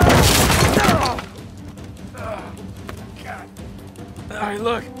 All right,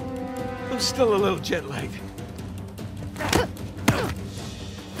 look. I'm still a little jet-lagged.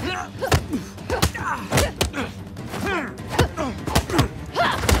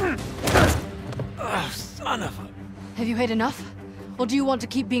 Oh, son of a... Have you had enough? Or do you want to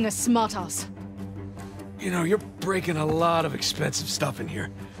keep being a smartass? You know, you're breaking a lot of expensive stuff in here.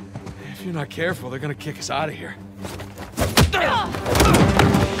 If you're not careful, they're gonna kick us out of here.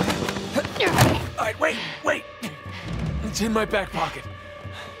 All right, wait! It's in my back pocket.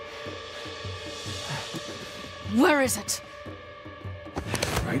 Where is it?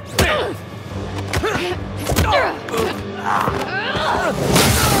 Right there.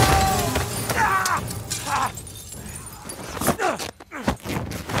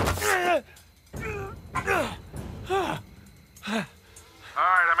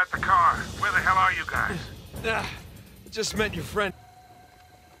 Alright, I'm at the car. Where the hell are you guys? I just met your friend.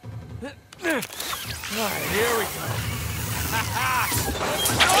 Alright, here we go.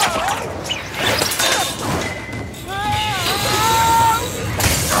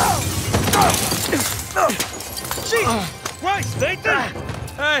 Jesus Christ, Nathan!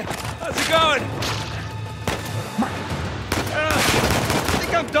 Hey, how's it going? I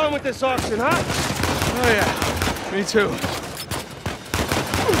think I'm done with this auction, huh? Oh yeah, me too.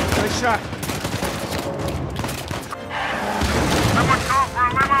 Nice shot. Someone call for a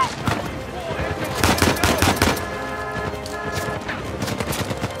limo!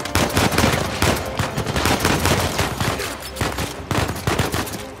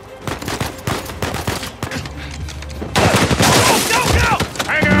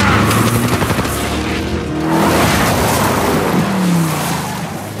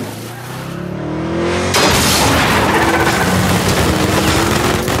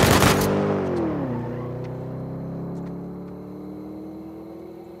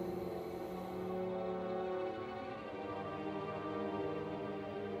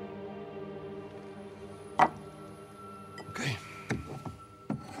 Okay.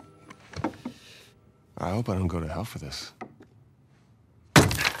 I hope I don't go to hell for this.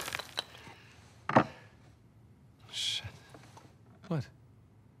 Shit. What?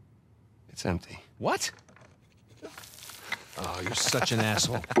 It's empty. What? Oh, you're such an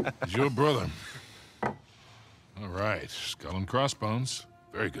asshole. He's your brother. All right, skull and crossbones.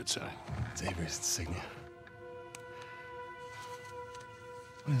 Very good sign. It's Avery's insignia.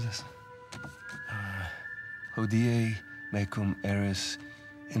 What is this? Hodie mecum eris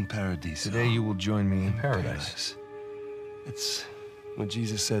in paradiso. Today you will join me in paradise. It's what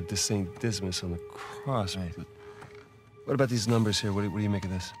Jesus said to Saint Dismas on the cross. Right. But what about these numbers here? What do you make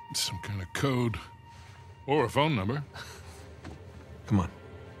of this? Some kind of code. Or a phone number. Come on.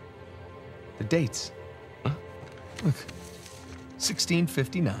 The dates. Huh? Look.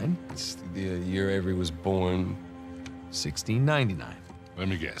 1659. It's the year Avery was born. 1699. Let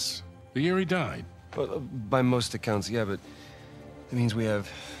me guess. The year he died. Well, by most accounts, yeah, but it means we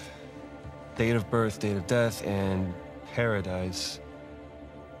have date of birth, date of death, and paradise.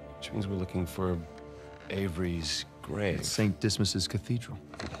 Which means we're looking for Avery's grave. St. Dismas's cathedral.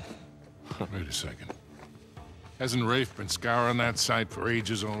 Wait a second. Hasn't Rafe been scouring that site for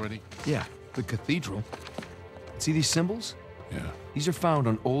ages already? Yeah, the cathedral. See these symbols? Yeah. These are found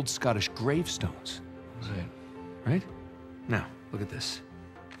on old Scottish gravestones. Right. Right? Now, look at this.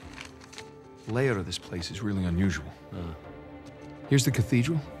 The layout of this place is really unusual. Here's the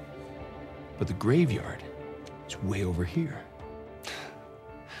cathedral, but the graveyard is way over here.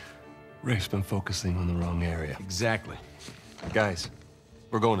 Rafe's been focusing on the wrong area. Exactly. Guys,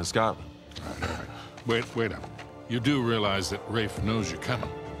 we're going to Scotland. All right. Wait up. You do realize that Rafe knows you're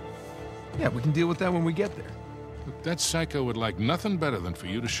coming? Yeah, we can deal with that when we get there. Look, that psycho would like nothing better than for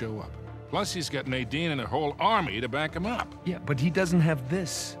you to show up. Plus, he's got Nadine and a whole army to back him up. Yeah, but he doesn't have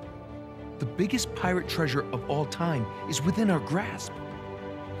this. The biggest pirate treasure of all time is within our grasp.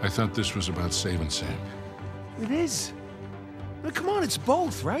 I thought this was about saving Sam. It is. Now, come on, it's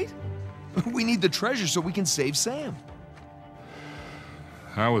both, right? We need the treasure so we can save Sam.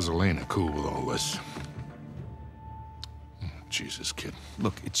 How is Elena cool with all this? Jesus, kid.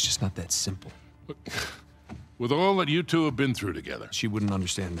 Look, it's just not that simple. Look, with all that you two have been through together... She wouldn't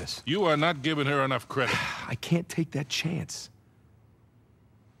understand this. You are not giving her enough credit. I can't take that chance.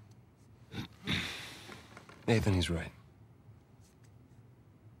 Nathan, he's right.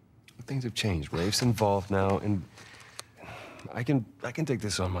 things have changed. Rafe's involved now, and I can take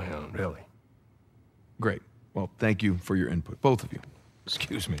this on my own, really. Great. Well, thank you for your input, both of you.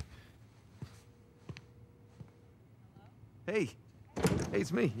 Excuse me. Hey. Hey,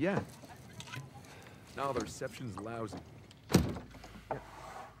 it's me, yeah. No, the reception's lousy.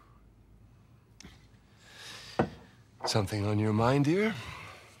 Something on your mind, dear?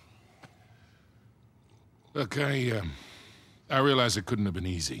 Look, I realize it couldn't have been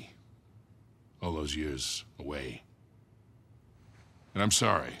easy. All those years away. And I'm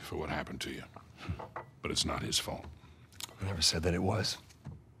sorry for what happened to you. But it's not his fault. I never said that it was.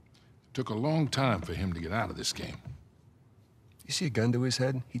 It took a long time for him to get out of this game. You see a gun to his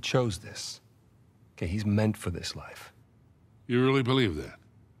head? He chose this. Okay, he's meant for this life. You really believe that?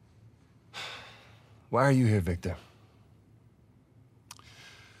 Why are you here, Victor?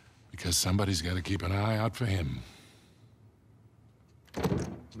 Because somebody's got to keep an eye out for him.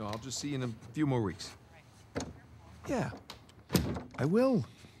 No, I'll just see you in a few more weeks. Yeah, I will.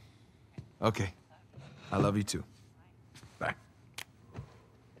 Okay. I love you too. Bye.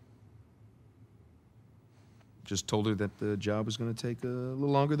 Just told her that the job was going to take a little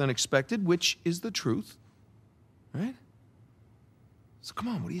longer than expected, which is the truth. Right? So come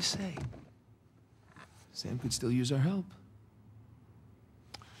on, what do you say? Sam could still use our help.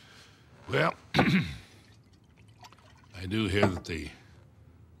 Well, I do hear that the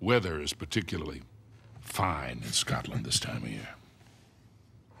weather is particularly fine in Scotland this time of year.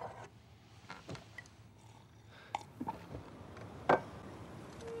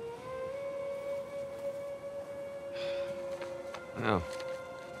 No.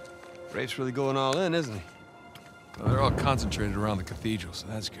 Rafe's really going all in, isn't he? Well, they're all concentrated around the cathedral, so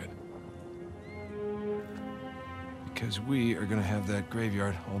that's good. Because we are gonna have that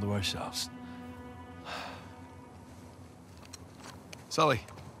graveyard all to ourselves. Sully.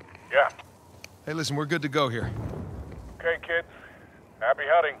 Yeah. Hey, listen, we're good to go here. Okay, kids. Happy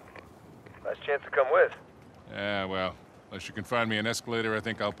hunting. Nice chance to come with. Yeah, well, unless you can find me an escalator, I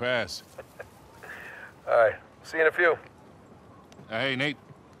think I'll pass. All right. See you in a few. Hey, Nate.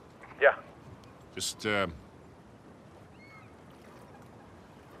 Yeah. Just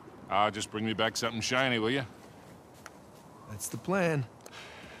bring me back something shiny, will you? That's the plan.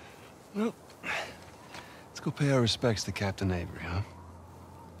 Well, let's go pay our respects to Captain Avery, huh?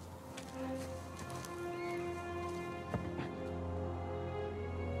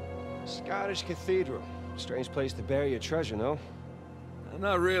 Scottish Cathedral. Strange place to bury your treasure, no?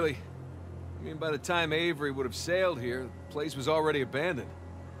 Not really. I mean, by the time Avery would have sailed here, the place was already abandoned.